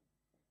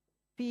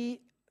p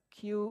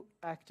q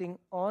acting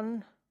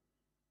on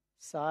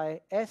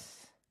psi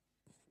s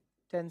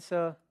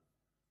tensor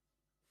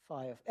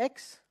phi of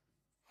x.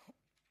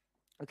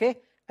 Okay,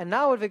 and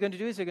now what we're going to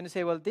do is we're going to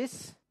say, well,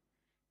 this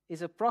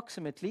is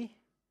approximately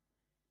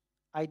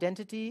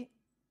identity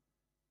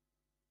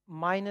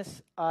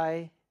minus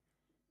I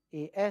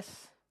a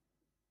s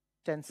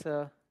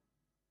tensor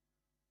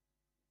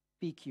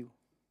pq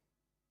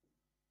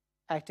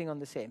acting on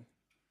the same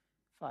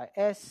phi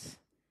s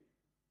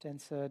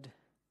tensored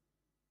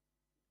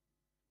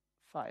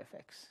phi of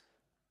x.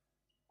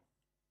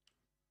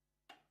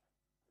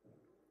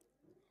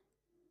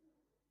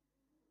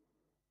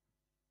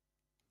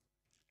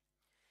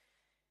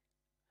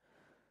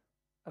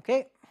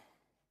 Okay,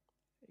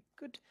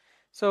 good.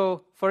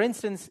 So, for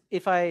instance,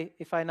 if I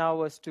now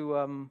was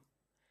to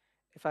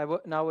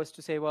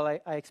say, well, I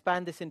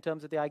expand this in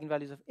terms of the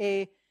eigenvalues of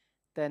A,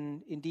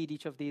 then indeed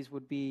each of these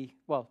would be,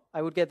 well,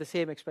 I would get the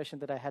same expression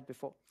that I had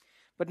before.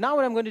 But now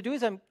what I'm going to do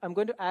is I'm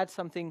going to add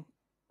something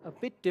a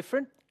bit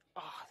different.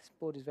 This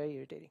board is very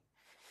irritating.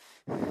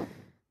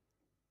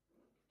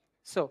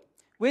 So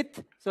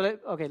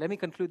let me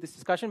conclude this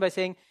discussion by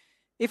saying,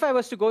 if I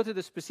was to go through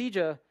this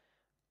procedure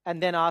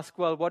and then ask,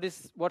 well,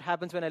 what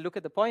happens when I look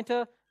at the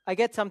pointer? I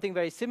get something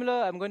very similar.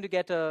 I'm going to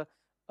get a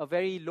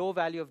very low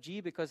value of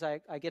g because I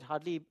get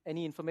hardly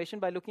any information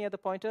by looking at the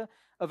pointer.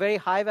 A very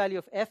high value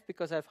of f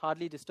because I've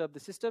hardly disturbed the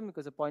system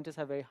because the pointers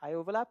have very high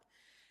overlap.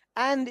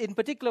 And in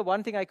particular,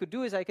 one thing I could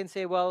do is I can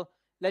say, well,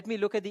 let me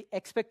look at the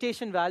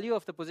expectation value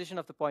of the position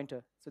of the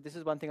pointer. So this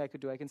is one thing I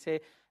could do. I can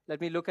say,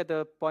 let me look at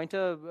the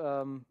pointer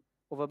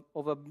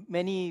over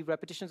many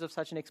repetitions of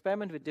such an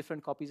experiment with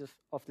different copies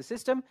of the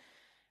system,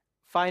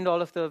 find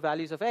all of the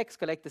values of x,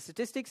 collect the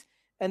statistics,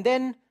 and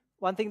then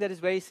one thing that is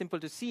very simple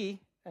to see,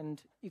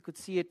 and you could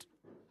see it,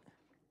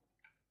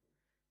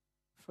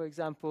 for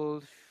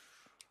example,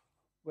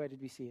 where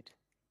did we see it?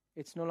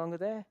 It's no longer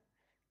there.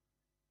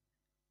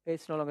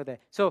 It's no longer there.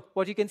 So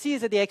what you can see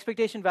is that the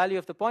expectation value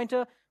of the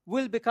pointer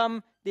will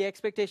become the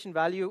expectation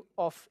value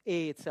of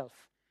A itself.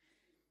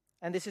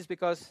 And this is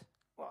because,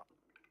 well,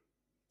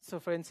 so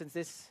for instance,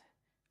 this,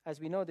 as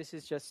we know, this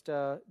is just,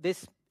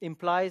 this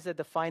implies that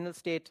the final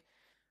state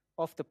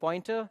of the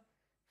pointer,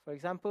 for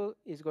example,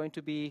 is going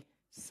to be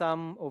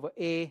sum over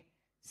A,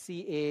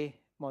 CA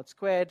mod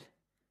squared,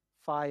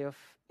 phi of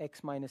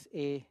x minus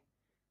A,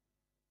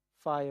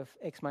 phi of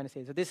x minus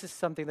A. So this is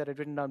something that I'd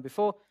written down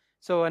before.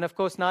 So, and of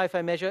course, now if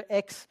I measure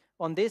x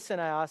on this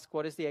and I ask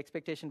what is the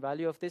expectation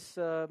value of this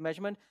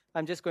measurement,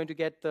 I'm just going to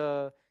get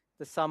the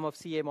sum of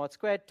CA mod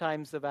squared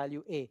times the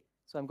value A.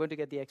 So I'm going to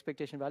get the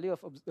expectation value of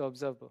the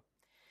observable.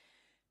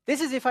 This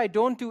is if I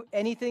don't do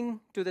anything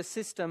to the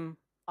system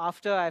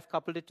after I've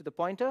coupled it to the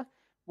pointer.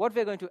 What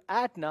we're going to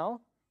add now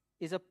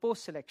is a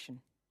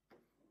post-selection.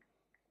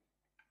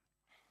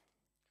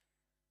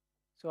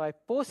 So I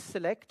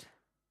post-select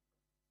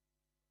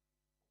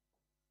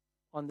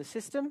on the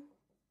system,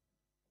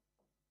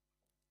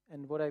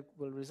 and what I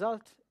will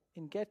result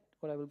in get,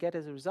 what I will get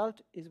as a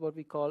result is what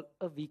we call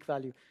a weak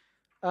value.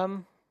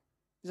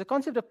 There's a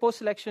concept of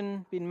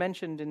post-selection been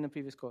mentioned in the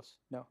previous course?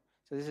 No.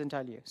 So this is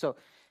entirely new. So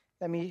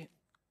let me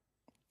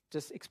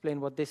just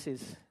explain what this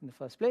is in the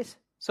first place.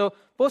 So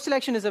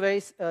post-selection is a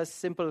very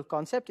simple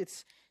concept.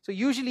 So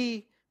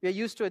usually we are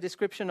used to a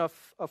description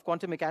of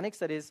quantum mechanics.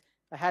 That is,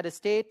 I had a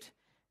state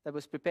that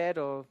was prepared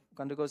or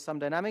undergoes some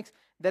dynamics.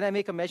 Then I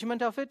make a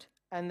measurement of it,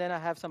 and then I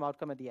have some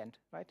outcome at the end,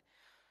 right?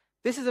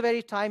 This is a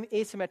very time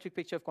asymmetric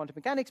picture of quantum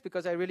mechanics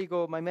because I really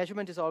go, my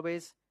measurement is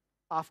always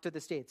after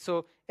the state.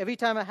 So every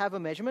time I have a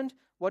measurement,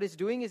 what it's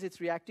doing is it's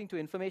reacting to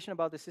information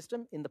about the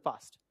system in the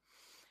past.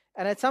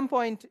 And at some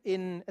point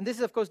and this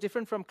is of course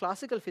different from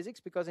classical physics,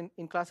 because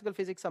in classical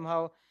physics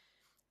somehow,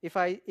 if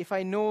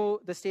I know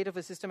the state of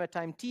a system at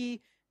time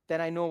t, then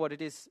I know what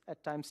it is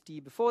at times t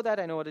before that.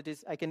 I know what it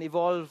is. I can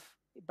evolve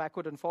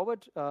backward and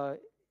forward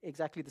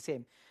exactly the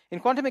same. In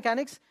quantum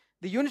mechanics,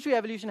 the unitary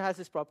evolution has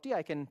this property.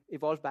 I can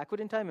evolve backward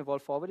in time,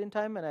 evolve forward in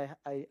time, and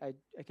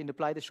I can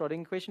apply the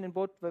Schrödinger equation in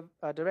both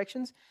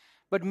directions.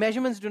 But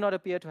measurements do not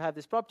appear to have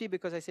this property,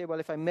 because I say, well,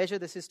 if I measure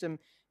the system,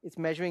 it's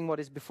measuring what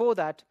is before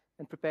that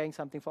and preparing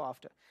something for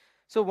after.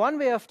 So one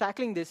way of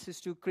tackling this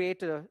is to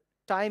create a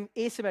time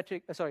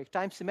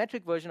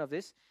symmetric version of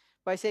this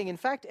by saying, in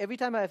fact, every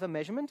time I have a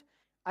measurement,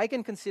 I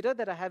can consider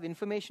that I have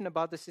information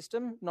about the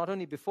system not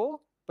only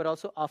before, but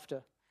also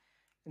after.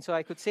 And so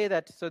I could say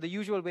that, so the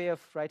usual way of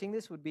writing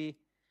this would be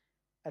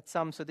at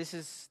some, so this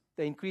is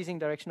the increasing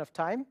direction of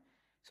time.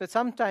 So at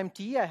some time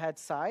t, I had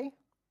psi.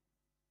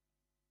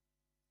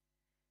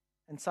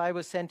 And psi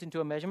was sent into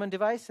a measurement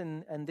device.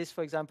 And this,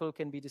 for example,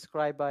 can be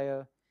described by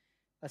a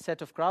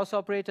set of Krauss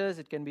operators.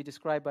 It can be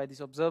described by this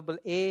observable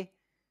A.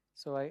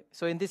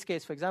 So in this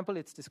case, for example,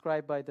 it's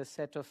described by the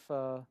set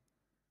of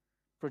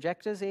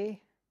projectors A.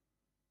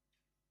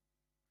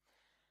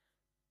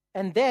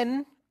 And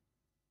then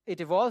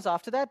it evolves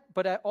after that.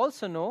 But I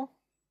also know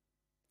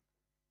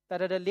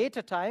that at a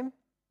later time,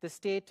 the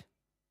state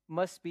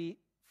must be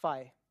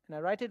phi. And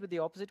I write it with the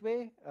opposite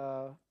way.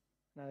 And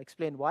I'll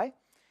explain why.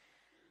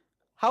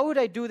 How would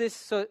I do this?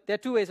 So there are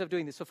two ways of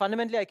doing this. So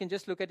fundamentally, I can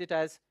just look at it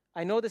as,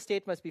 I know the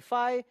state must be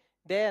phi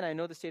there, and I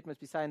know the state must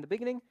be psi in the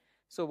beginning.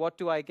 So what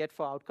do I get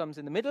for outcomes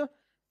in the middle?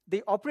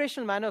 The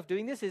operational manner of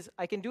doing this is,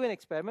 I can do an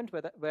experiment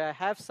where I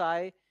have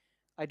psi,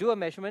 I do a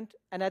measurement,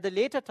 and at the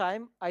later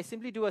time, I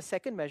simply do a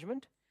second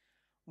measurement,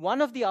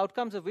 one of the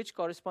outcomes of which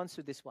corresponds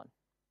to this one.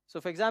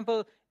 So for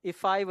example, if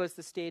phi was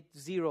the state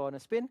 0 on a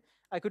spin,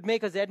 I could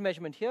make a z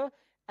measurement here,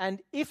 and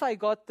if I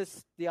got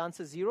the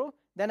answer 0,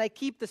 then I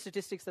keep the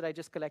statistics that I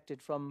just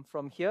collected from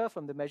here,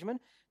 from the measurement.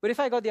 But if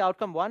I got the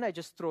outcome 1, I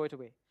just throw it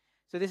away.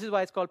 So this is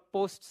why it's called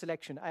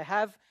post-selection. I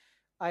have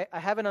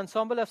an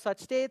ensemble of such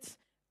states,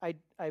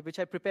 which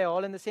I prepare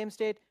all in the same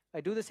state. I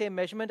do the same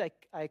measurement.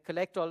 I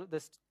collect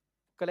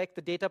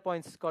the data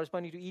points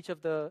corresponding to each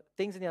of the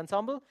things in the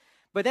ensemble.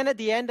 But then at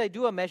the end, I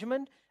do a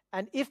measurement.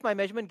 And if my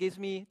measurement gives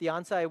me the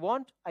answer I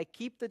want, I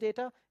keep the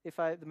data. If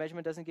the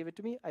measurement doesn't give it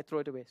to me, I throw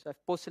it away. So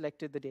I've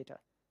post-selected the data.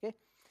 Okay?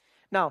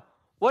 Now,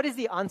 what is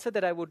the answer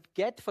that I would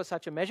get for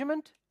such a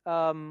measurement?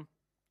 So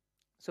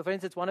for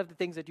instance, one of the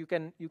things that you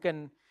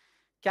can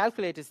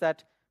calculate is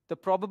that the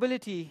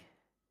probability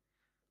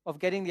of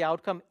getting the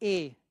outcome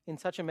A in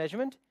such a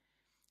measurement,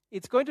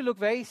 it's going to look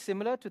very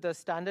similar to the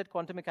standard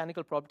quantum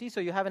mechanical property. So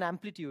you have an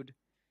amplitude.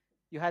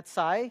 You had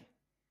psi,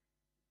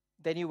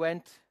 then you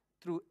went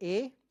through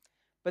A,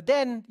 but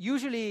then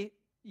usually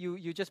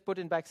you just put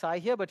in back psi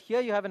here, but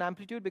here you have an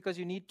amplitude because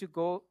you need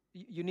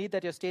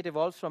that your state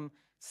evolves from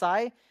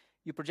psi,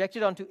 you project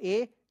it onto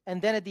A,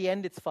 and then at the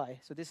end it's phi.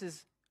 So this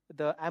is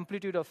the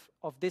amplitude of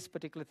this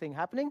particular thing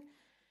happening.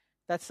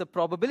 That's the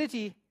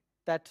probability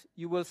that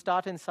you will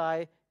start in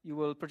psi, you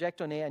will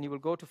project on A, and you will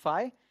go to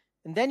phi.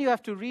 And then you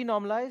have to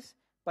renormalize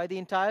by the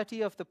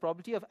entirety of the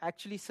probability of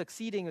actually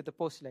succeeding with the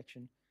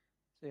post-selection.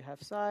 So you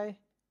have psi,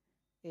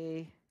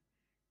 A,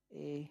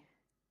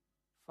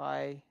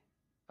 phi.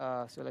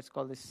 So let's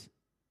call this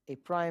A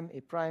prime,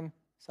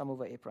 sum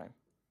over A prime,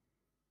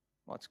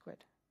 mod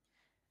squared.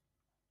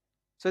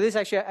 So this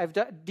actually, I've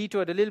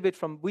detoured a little bit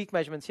from weak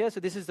measurements here. So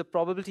this is the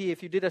probability.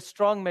 If you did a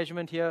strong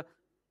measurement here,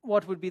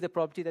 what would be the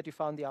probability that you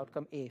found the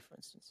outcome A, for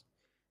instance?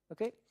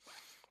 Okay?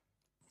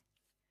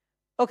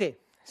 Okay,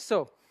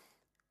 so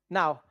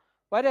now,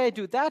 why did I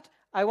do that?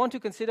 I want to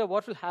consider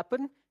what will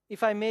happen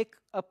if I make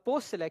a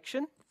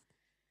post-selection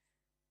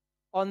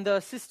on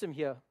the system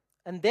here.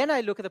 And then I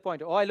look at the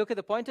pointer, or I look at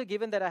the pointer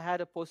given that I had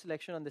a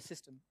post-selection on the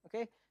system.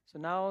 Okay? So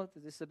now,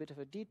 this is a bit of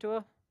a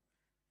detour.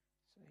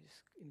 So I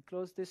just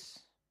enclose this.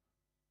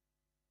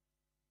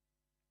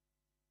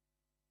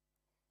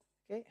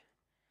 Okay.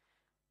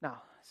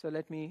 Now, so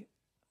let me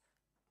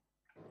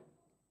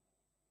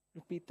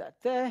repeat that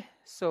there.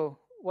 So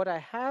what I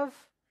have,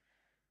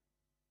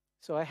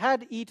 so I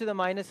had e to the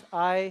minus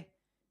I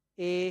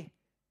a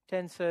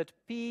tensored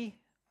p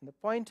on the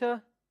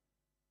pointer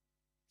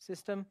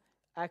system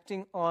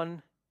acting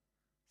on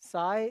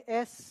psi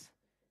s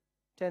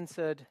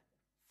tensored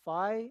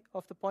phi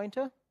of the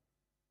pointer,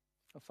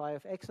 or phi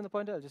of x on the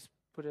pointer. I'll just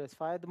put it as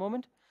phi at the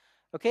moment.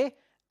 Okay.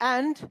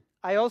 And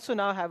I also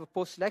now have a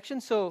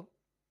post-selection. So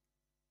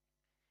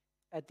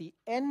at the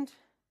end,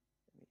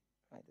 let me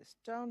write this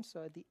down.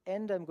 So at the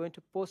end, I'm going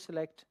to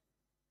post-select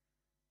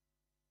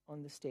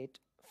on the state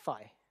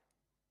phi.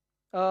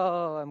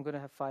 Oh, I'm going to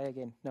have phi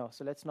again. No,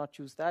 so let's not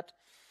choose that.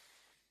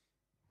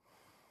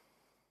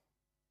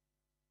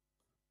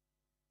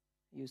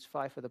 Use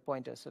phi for the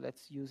pointer. So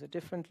let's use a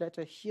different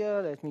letter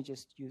here. Let me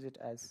just use it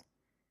as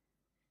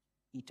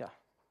eta.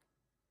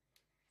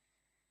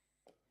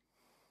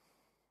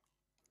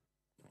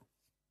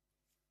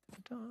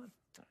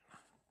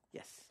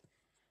 Yes.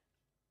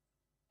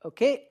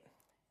 Okay.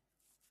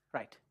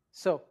 Right.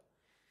 So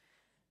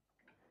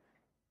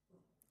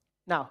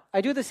now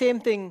I do the same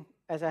thing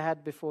as I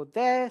had before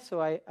there. So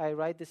I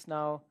write this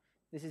now.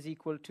 This is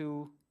equal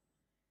to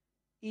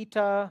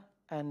eta,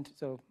 and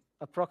so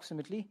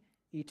approximately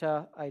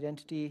eta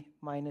identity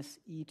minus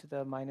e to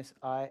the minus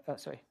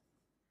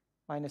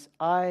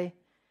I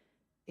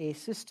a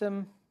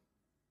system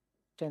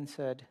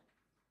tensored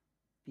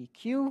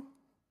pq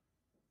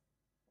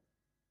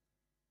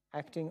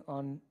acting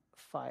on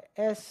phi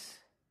s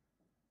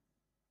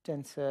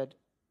tensored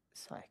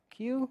psi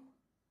q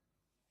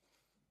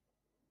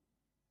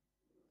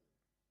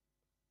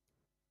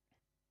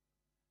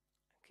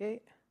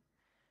okay,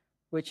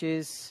 which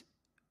is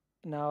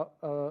now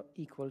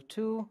equal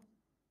to,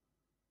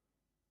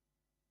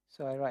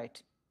 so I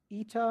write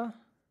eta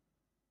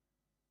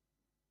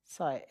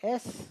psi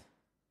s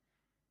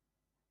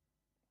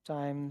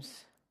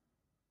times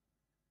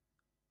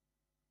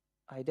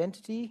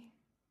identity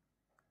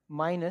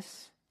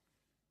minus,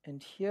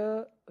 and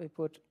here we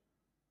put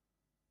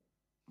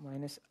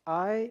minus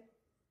I.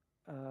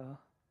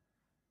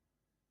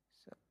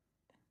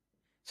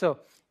 So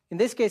in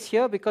this case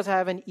here, because I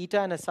have an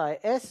eta and a psi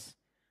s,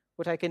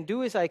 what I can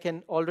do is I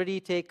can already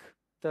take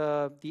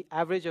the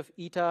average of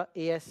eta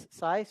as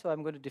psi. So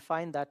I'm going to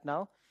define that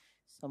now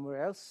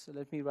somewhere else. So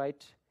let me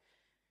write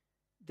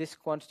this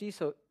quantity.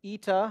 So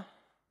eta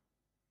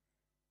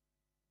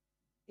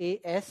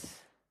as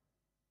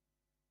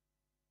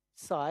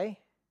psi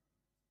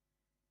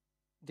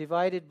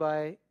divided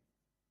by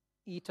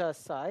eta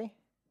psi.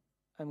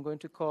 I'm going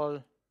to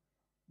call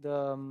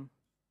the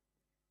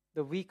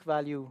weak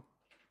value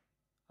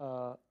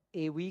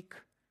a weak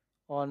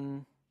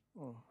on,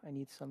 oh, I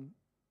need some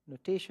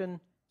notation.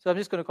 So I'm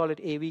just going to call it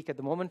a weak at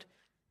the moment,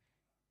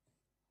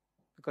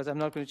 because I'm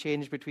not going to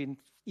change between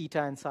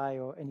eta and psi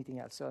or anything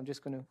else. So I'm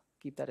just going to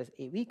keep that as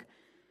a weak.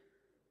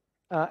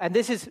 And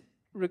this is,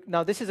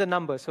 now this is a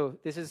number. So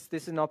this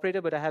is an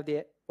operator, but I have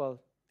the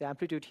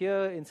amplitude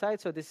here inside.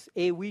 So this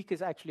a weak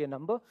is actually a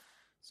number.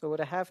 So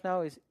what I have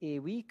now is a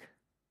weak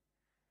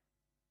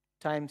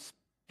times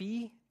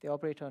p, the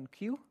operator on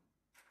q,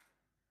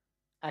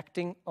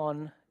 acting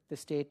on the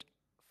state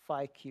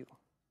phi q.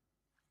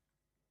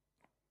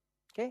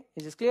 Okay,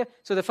 is this clear?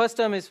 So the first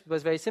term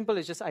was very simple.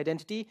 It's just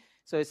identity.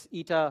 So it's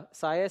eta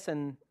psi s,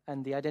 and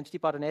the identity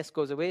part on s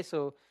goes away.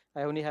 So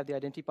I only have the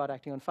identity part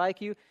acting on phi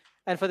q.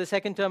 And for the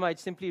second term, I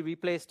simply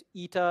replaced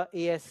eta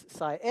as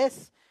psi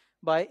s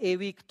by a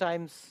weak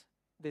times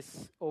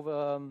this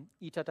over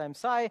eta times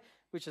psi,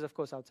 which is of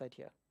course outside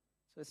here.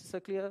 So is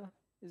this clear?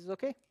 Is this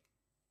okay?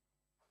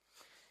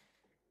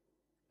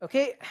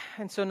 Okay,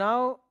 and so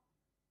now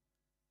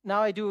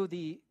I do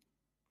the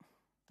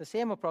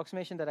same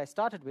approximation that I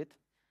started with,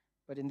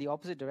 but in the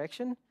opposite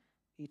direction,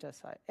 eta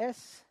psi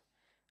s.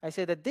 I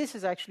say that this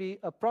is actually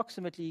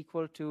approximately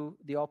equal to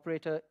the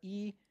operator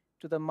e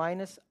to the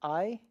minus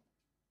I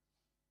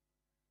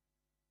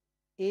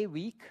a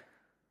weak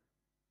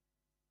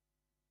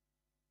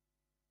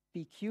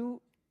pq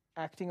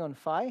acting on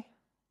phi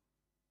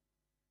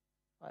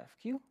of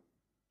q,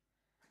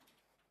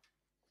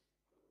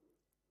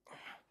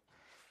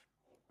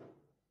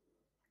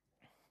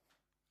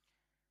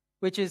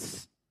 which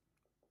is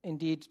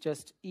indeed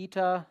just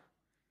eta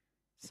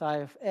psi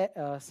of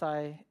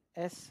psi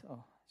s. Oh,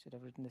 I should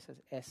have written this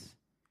as s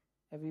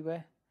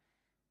everywhere,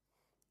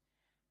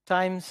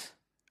 times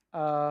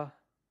phi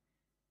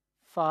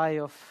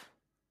of,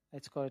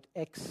 let's call it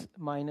x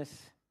minus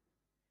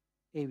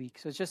a weak.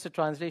 So it's just a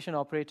translation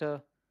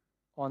operator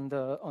on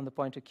the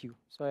pointer q.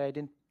 So I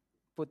didn't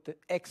put the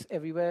x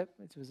everywhere.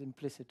 It was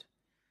implicit.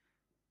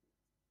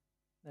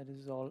 That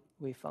is all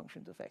wave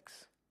functions of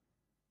x.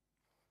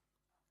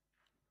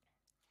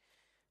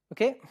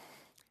 Okay.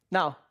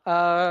 Now,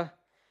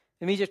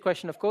 immediate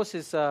question, of course,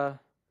 is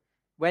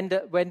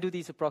when do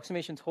these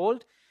approximations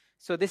hold?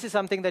 So this is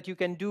something that you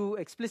can do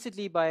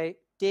explicitly by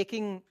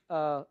taking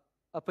a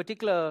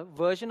particular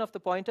version of the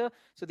pointer.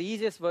 So the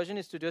easiest version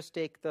is to just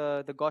take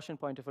the Gaussian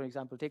pointer, for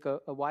example. Take a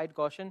wide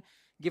Gaussian,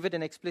 give it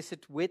an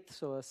explicit width,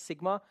 so a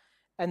sigma,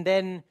 and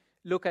then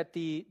look at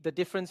the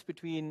difference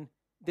between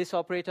this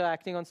operator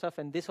acting on stuff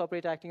and this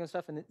operator acting on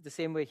stuff, and the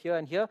same way here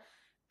and here.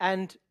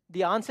 And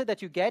the answer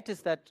that you get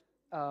is that,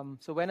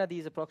 so when are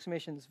these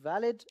approximations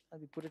valid?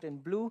 Let me put it in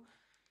blue.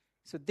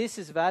 So this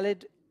is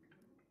valid.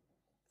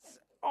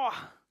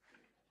 Oh.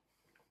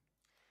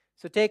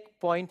 So take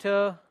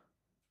pointer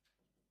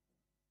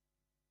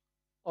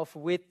of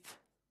width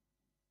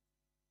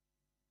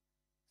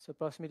So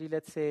approximately,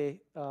 let's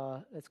say,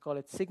 let's call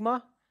it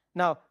sigma.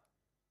 Now,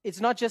 it's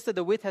not just that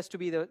the width has to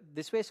be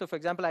this way. So for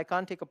example, I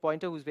can't take a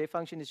pointer whose wave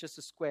function is just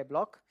a square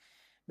block,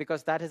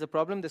 because that is a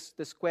problem.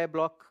 The square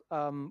block,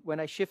 when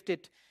I shift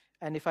it,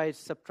 and if I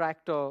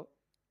subtract 1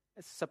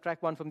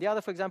 from the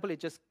other, for example,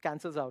 it just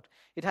cancels out.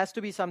 It has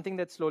to be something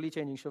that's slowly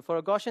changing. So for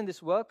a Gaussian,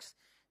 this works.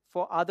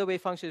 For other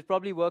wave functions, it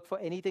probably work for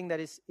anything that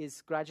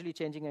is gradually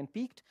changing and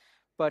peaked,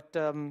 but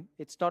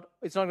it's not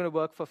going to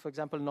work for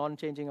example,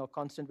 non-changing or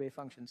constant wave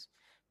functions.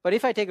 But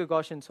if I take a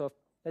Gaussian, so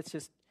let's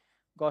just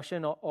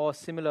Gaussian or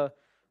similar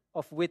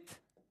of width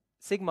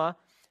sigma,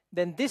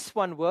 then this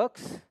one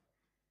works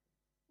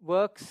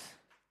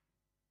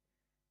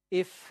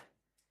if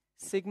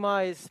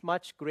sigma is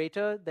much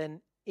greater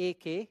than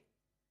ak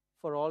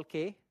for all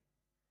k.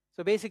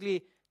 So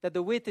basically, that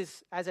the width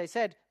is, as I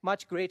said,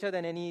 much greater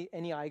than any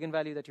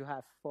eigenvalue that you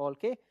have for all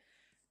k.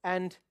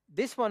 And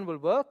this one will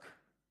work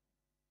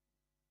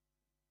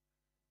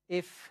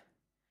if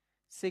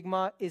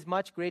sigma is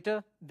much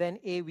greater than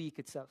a weak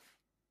itself,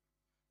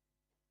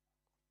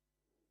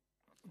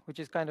 which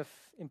is kind of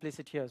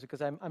implicit here,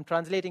 because I'm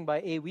translating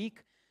by a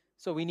weak,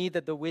 so we need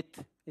that the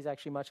width is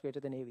actually much greater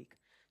than a weak.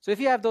 So if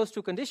you have those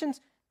two conditions,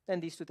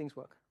 then these two things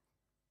work.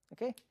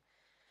 Okay?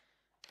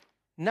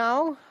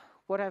 Now,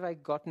 what have I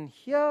gotten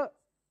here?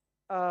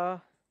 Yes.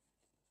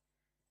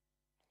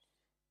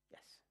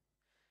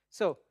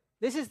 So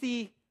this is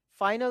the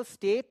final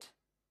state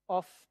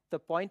of the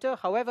pointer.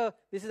 However,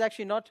 this is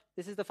actually not,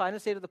 this is the final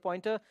state of the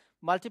pointer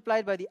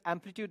multiplied by the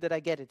amplitude that I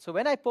get it. So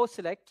when I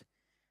post-select,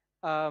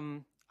 I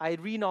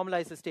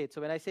renormalize the state.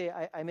 So when I say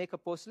I make a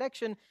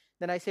post-selection,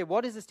 then I say,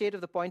 what is the state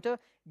of the pointer,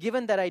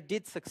 given that I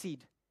did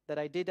succeed, that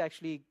I did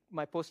actually,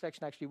 my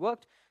post-selection actually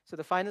worked. So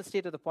the final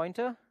state of the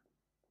pointer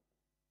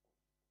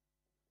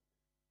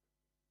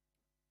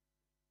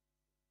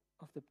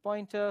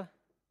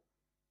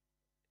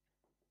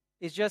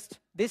is just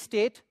this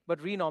state, but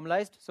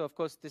renormalized. So of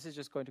course, this is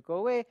just going to go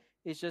away.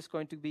 It's just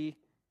going to be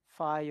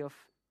phi of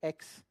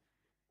x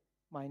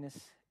minus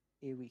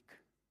a weak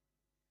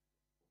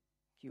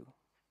q.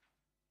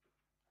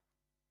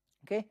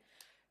 Okay?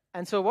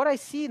 And so what I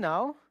see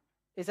now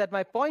is that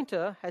my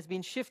pointer has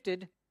been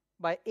shifted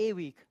by a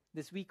weak,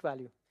 this weak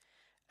value.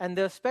 And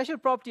the special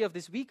property of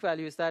this weak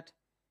value is that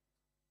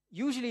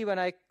usually when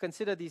I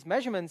consider these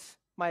measurements,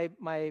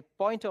 my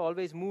pointer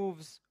always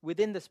moves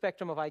within the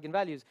spectrum of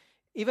eigenvalues.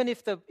 Even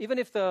if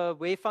the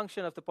wave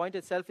function of the pointer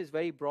itself is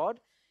very broad,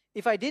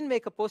 if I didn't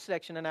make a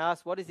post-selection and I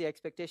ask what is the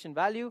expectation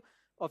value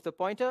of the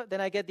pointer,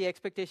 then I get the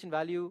expectation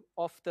value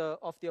of the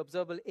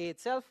observable A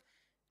itself.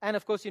 And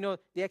of course, you know,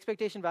 the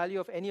expectation value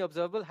of any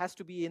observable has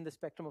to be in the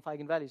spectrum of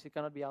eigenvalues. It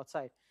cannot be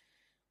outside.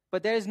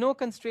 But there is no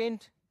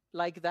constraint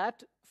like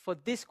that for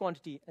this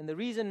quantity. And the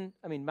reason,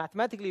 I mean,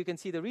 mathematically you can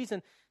see the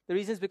reason. The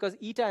reason is because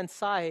eta and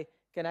psi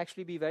can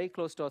actually be very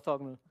close to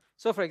orthogonal.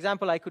 So for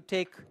example, I could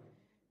take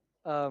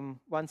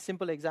one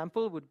simple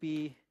example would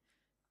be,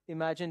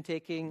 imagine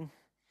taking,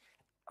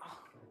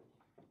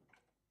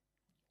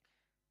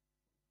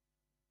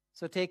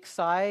 so take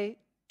psi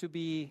to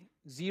be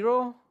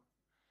 0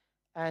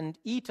 and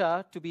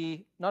eta to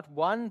be not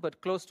 1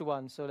 but close to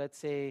 1. So let's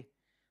say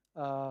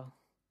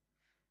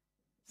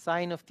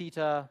sine of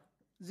theta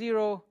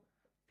 0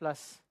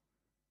 plus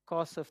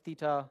cos of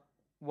theta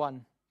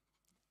 1.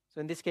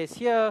 So in this case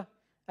here,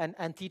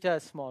 and theta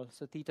is small,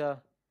 so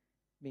theta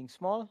being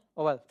small,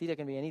 oh well, theta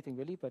can be anything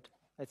really, but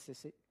let's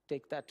just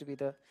take that to be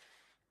the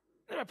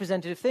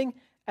representative thing.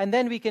 And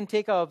then we can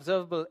take our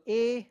observable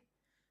A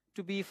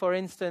to be, for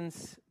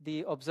instance,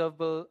 the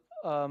observable,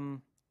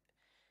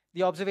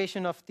 the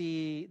observation of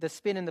the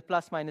spin in the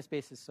plus-minus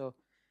basis. So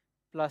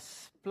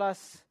plus,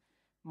 plus,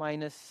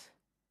 minus,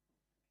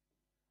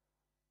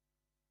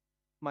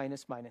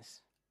 minus,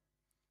 minus.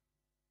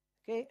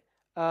 Okay.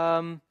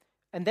 And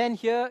then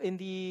here in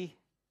the,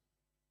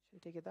 should I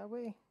take it that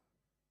way?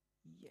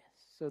 Yes.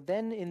 So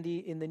then in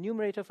the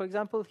numerator, for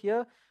example,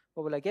 here,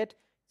 what will I get?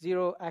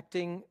 0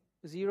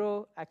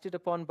 acted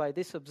upon by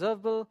this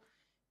observable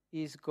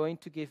is going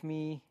to give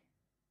me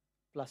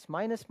plus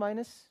minus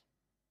minus.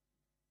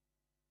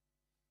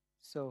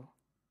 So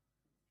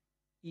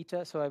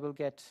eta, so I will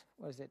get,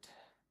 what is it?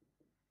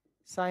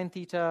 Sine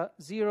theta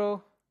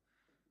 0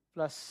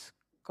 plus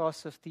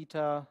cos of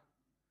theta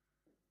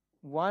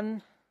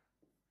 1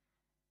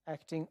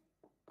 acting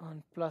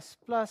on plus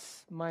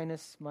plus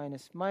minus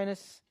minus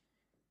minus.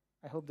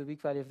 I hope the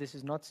weak value of this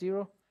is not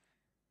 0,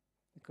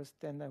 because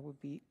then that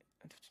would be,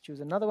 I'd have to choose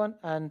another one,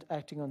 and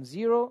acting on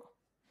 0.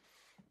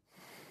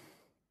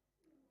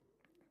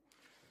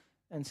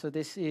 And so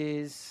this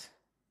is,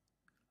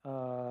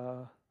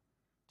 so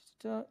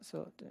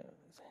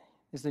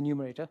is the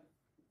numerator.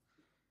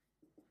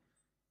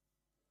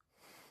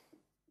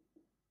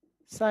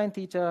 Sine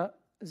theta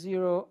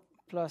 0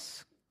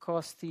 plus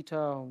cos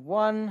theta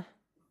 1,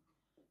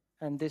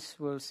 and this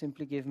will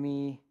simply give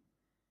me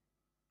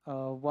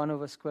 1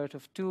 over square root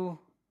of 2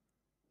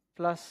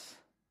 plus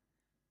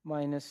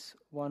minus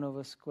 1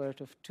 over square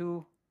root of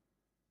 2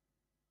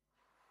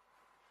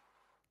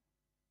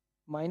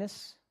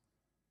 minus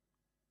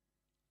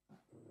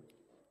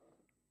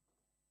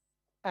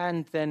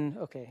And then,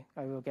 okay,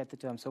 I will get the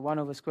term. So 1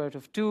 over square root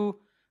of 2.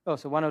 Oh,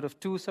 so 1 out of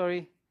 2,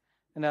 sorry.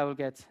 And I will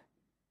get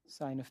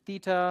sine of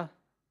theta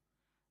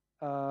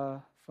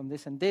from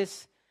this and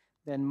this.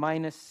 Then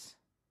minus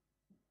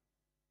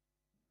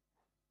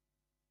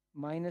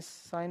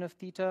sine of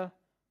theta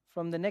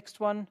from the next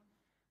one.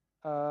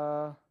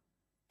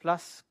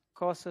 Plus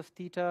cos of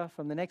theta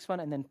from the next one.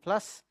 And then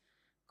plus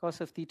cos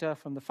of theta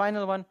from the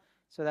final one.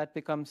 So that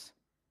becomes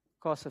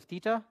cos of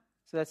theta.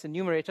 So that's the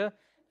numerator.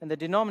 And the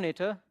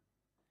denominator,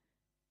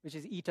 which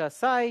is eta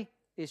psi,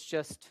 is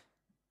just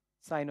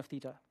sine of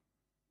theta.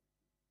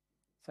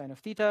 Sine of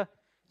theta.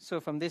 So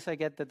from this I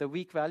get that the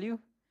weak value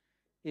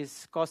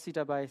is cos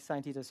theta by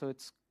sine theta. So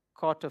it's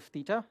cot of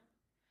theta.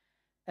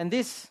 And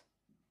this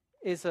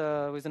is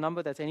a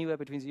number that's anywhere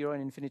between 0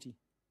 and infinity,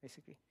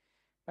 basically,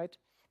 right?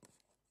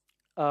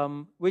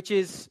 Which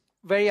is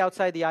very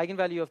outside the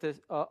eigenvalue of the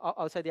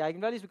outside the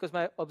eigenvalues, because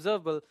my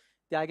observable,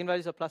 the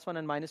eigenvalues are +1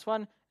 and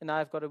 -1, and now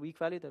I've got a weak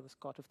value that was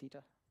cot of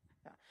theta.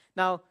 Yeah.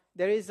 Now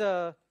there is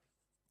a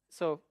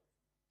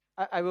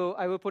I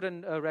will put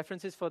in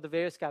references for the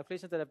various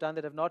calculations that I've done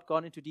that have not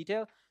gone into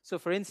detail. So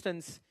for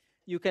instance,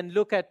 you can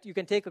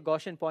take a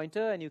Gaussian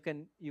pointer and you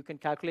can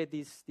calculate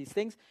these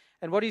things.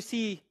 And what you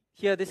see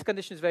here, this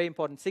condition is very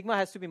important. Sigma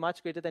has to be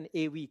much greater than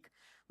a weak,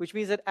 which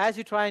means that as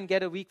you try and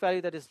get a weak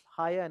value that is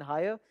higher and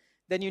higher,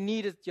 then you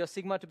need your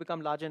sigma to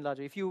become larger and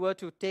larger. If you were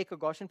to take a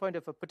Gaussian pointer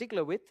of a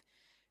particular width,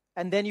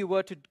 and then you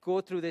were to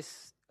go through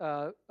this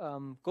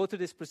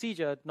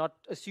procedure, not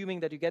assuming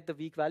that you get the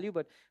weak value,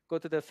 but go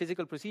to the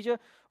physical procedure,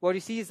 what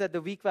you see is that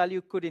the weak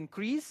value could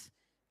increase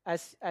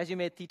as you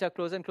made theta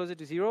closer and closer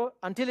to 0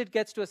 until it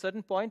gets to a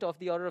certain point of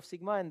the order of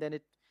sigma, and then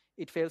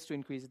it fails to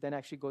increase. It then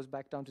actually goes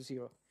back down to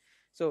 0.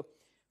 So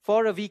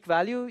for a weak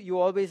value, you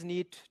always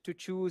need to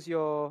choose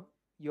the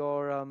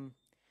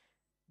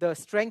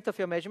strength of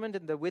your measurement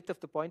and the width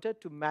of the pointer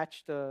to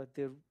match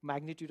the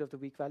magnitude of the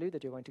weak value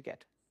that you're going to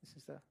get. This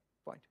is the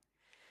point.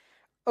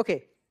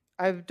 Okay,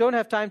 I don't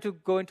have time to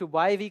go into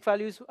why weak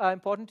values are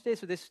important today,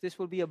 so this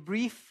will be a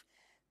brief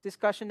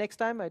discussion next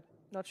time. I'm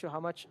not sure how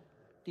much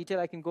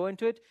detail I can go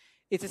into it.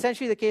 It's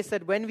essentially the case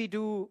that when we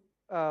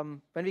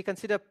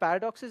consider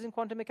paradoxes in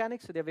quantum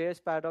mechanics, so there are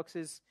various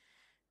paradoxes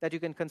that you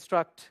can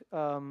construct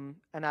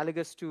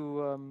analogous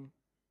to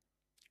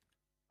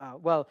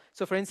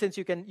so for instance,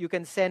 you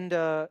can send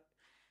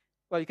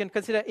you can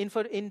consider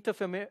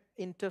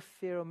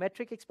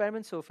interferometric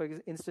experiments. So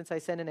for instance, I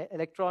send an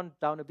electron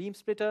down a beam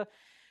splitter,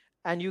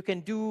 and you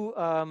can do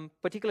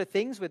particular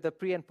things with the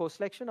pre and post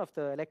selection of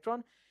the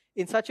electron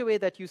in such a way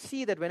that you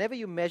see that whenever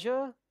you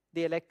measure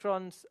the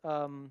electrons,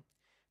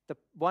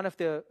 one of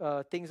the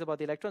things about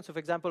the electron, so for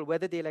example,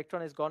 whether the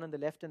electron has gone on the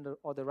left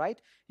or the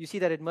right, you see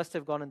that it must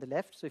have gone on the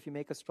left, so if you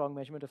make a strong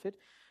measurement of it.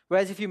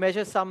 Whereas if you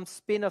measure some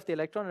spin of the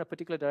electron in a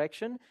particular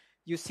direction,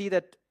 you see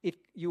that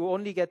you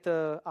only get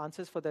the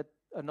answers for that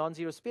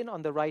non-zero spin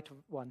on the right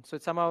one. So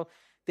it's somehow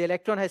the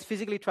electron has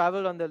physically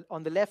traveled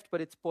on the left,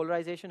 but its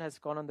polarization has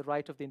gone on the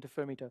right of the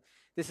interferometer.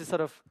 This is sort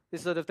of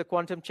the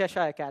quantum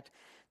Cheshire cat.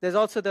 There's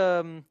also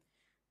the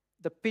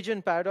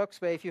pigeon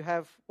paradox, where if you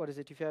have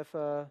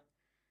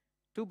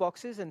two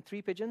boxes and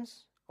three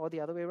pigeons, or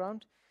the other way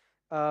around,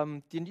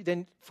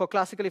 then for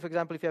classically, for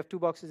example, if you have two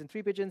boxes and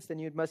three pigeons, then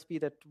it must be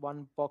that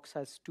one box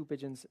has two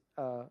pigeons,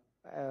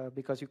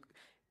 because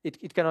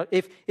it cannot.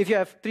 If you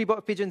have three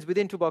pigeons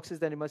within two boxes,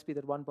 then it must be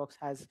that one box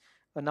has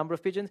a number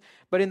of pigeons.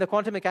 But in the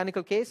quantum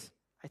mechanical case,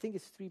 I think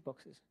it's three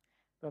boxes,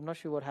 but I'm not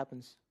sure what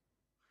happens.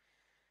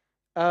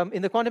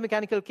 In the quantum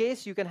mechanical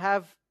case, you can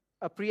have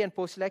a pre and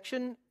post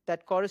selection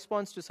that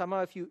corresponds to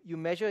somehow, if you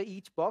measure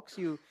each box,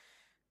 you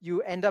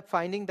end up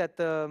finding that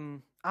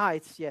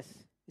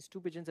it's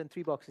two pigeons and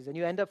three boxes, and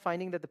you end up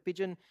finding that the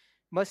pigeon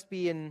must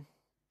be in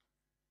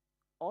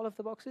all of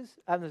the boxes.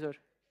 I'm not sure.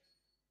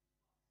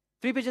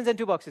 Three pigeons and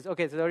two boxes.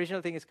 Okay, so the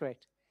original thing is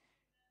correct.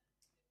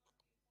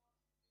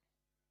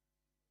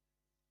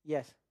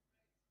 Yes.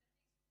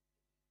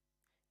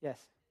 Yes.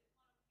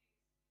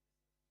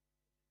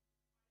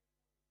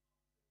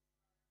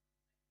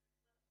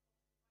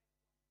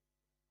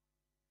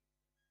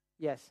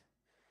 Yes.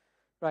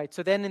 Right,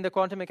 so then in the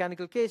quantum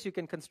mechanical case, you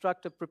can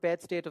construct a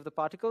prepared state of the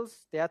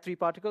particles. There are three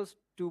particles,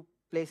 two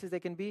places they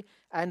can be,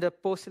 and a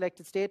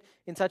post-selected state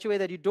in such a way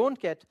that you don't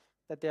get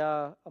that there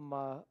are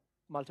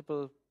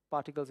multiple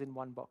particles in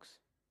one box.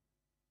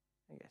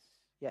 I guess.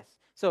 Yes.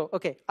 So,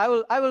 okay, I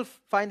will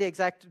find the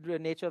exact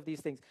nature of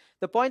these things.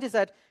 The point is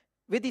that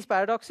with these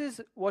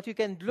paradoxes, what you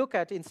can look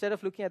at, instead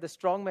of looking at the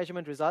strong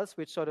measurement results,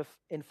 which sort of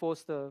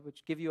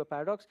which give you a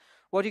paradox,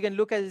 what you can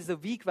look at is the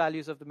weak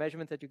values of the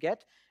measurement that you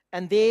get,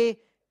 and they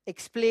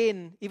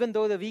explain, even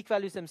though the weak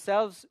values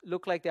themselves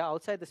look like they're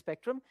outside the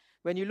spectrum,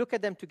 when you look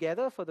at them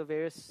together for the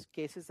various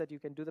cases that you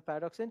can do the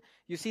paradox in,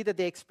 you see that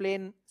they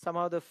explain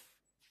somehow the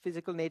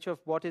physical nature of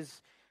what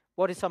is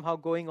somehow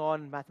going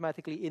on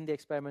mathematically in the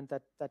experiment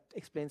that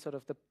explains sort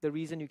of the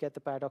reason you get the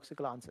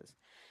paradoxical answers.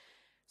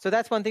 So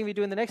that's one thing we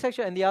do in the next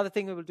lecture, and the other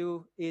thing we will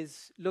do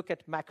is look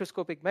at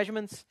macroscopic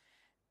measurements,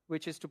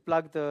 which is to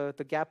plug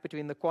the gap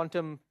between the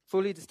quantum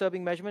fully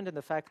disturbing measurement and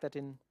the fact that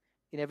in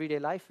in everyday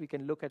life, we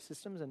can look at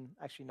systems and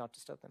actually not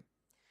disturb them.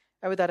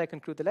 And with that, I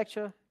conclude the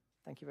lecture.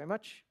 Thank you very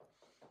much.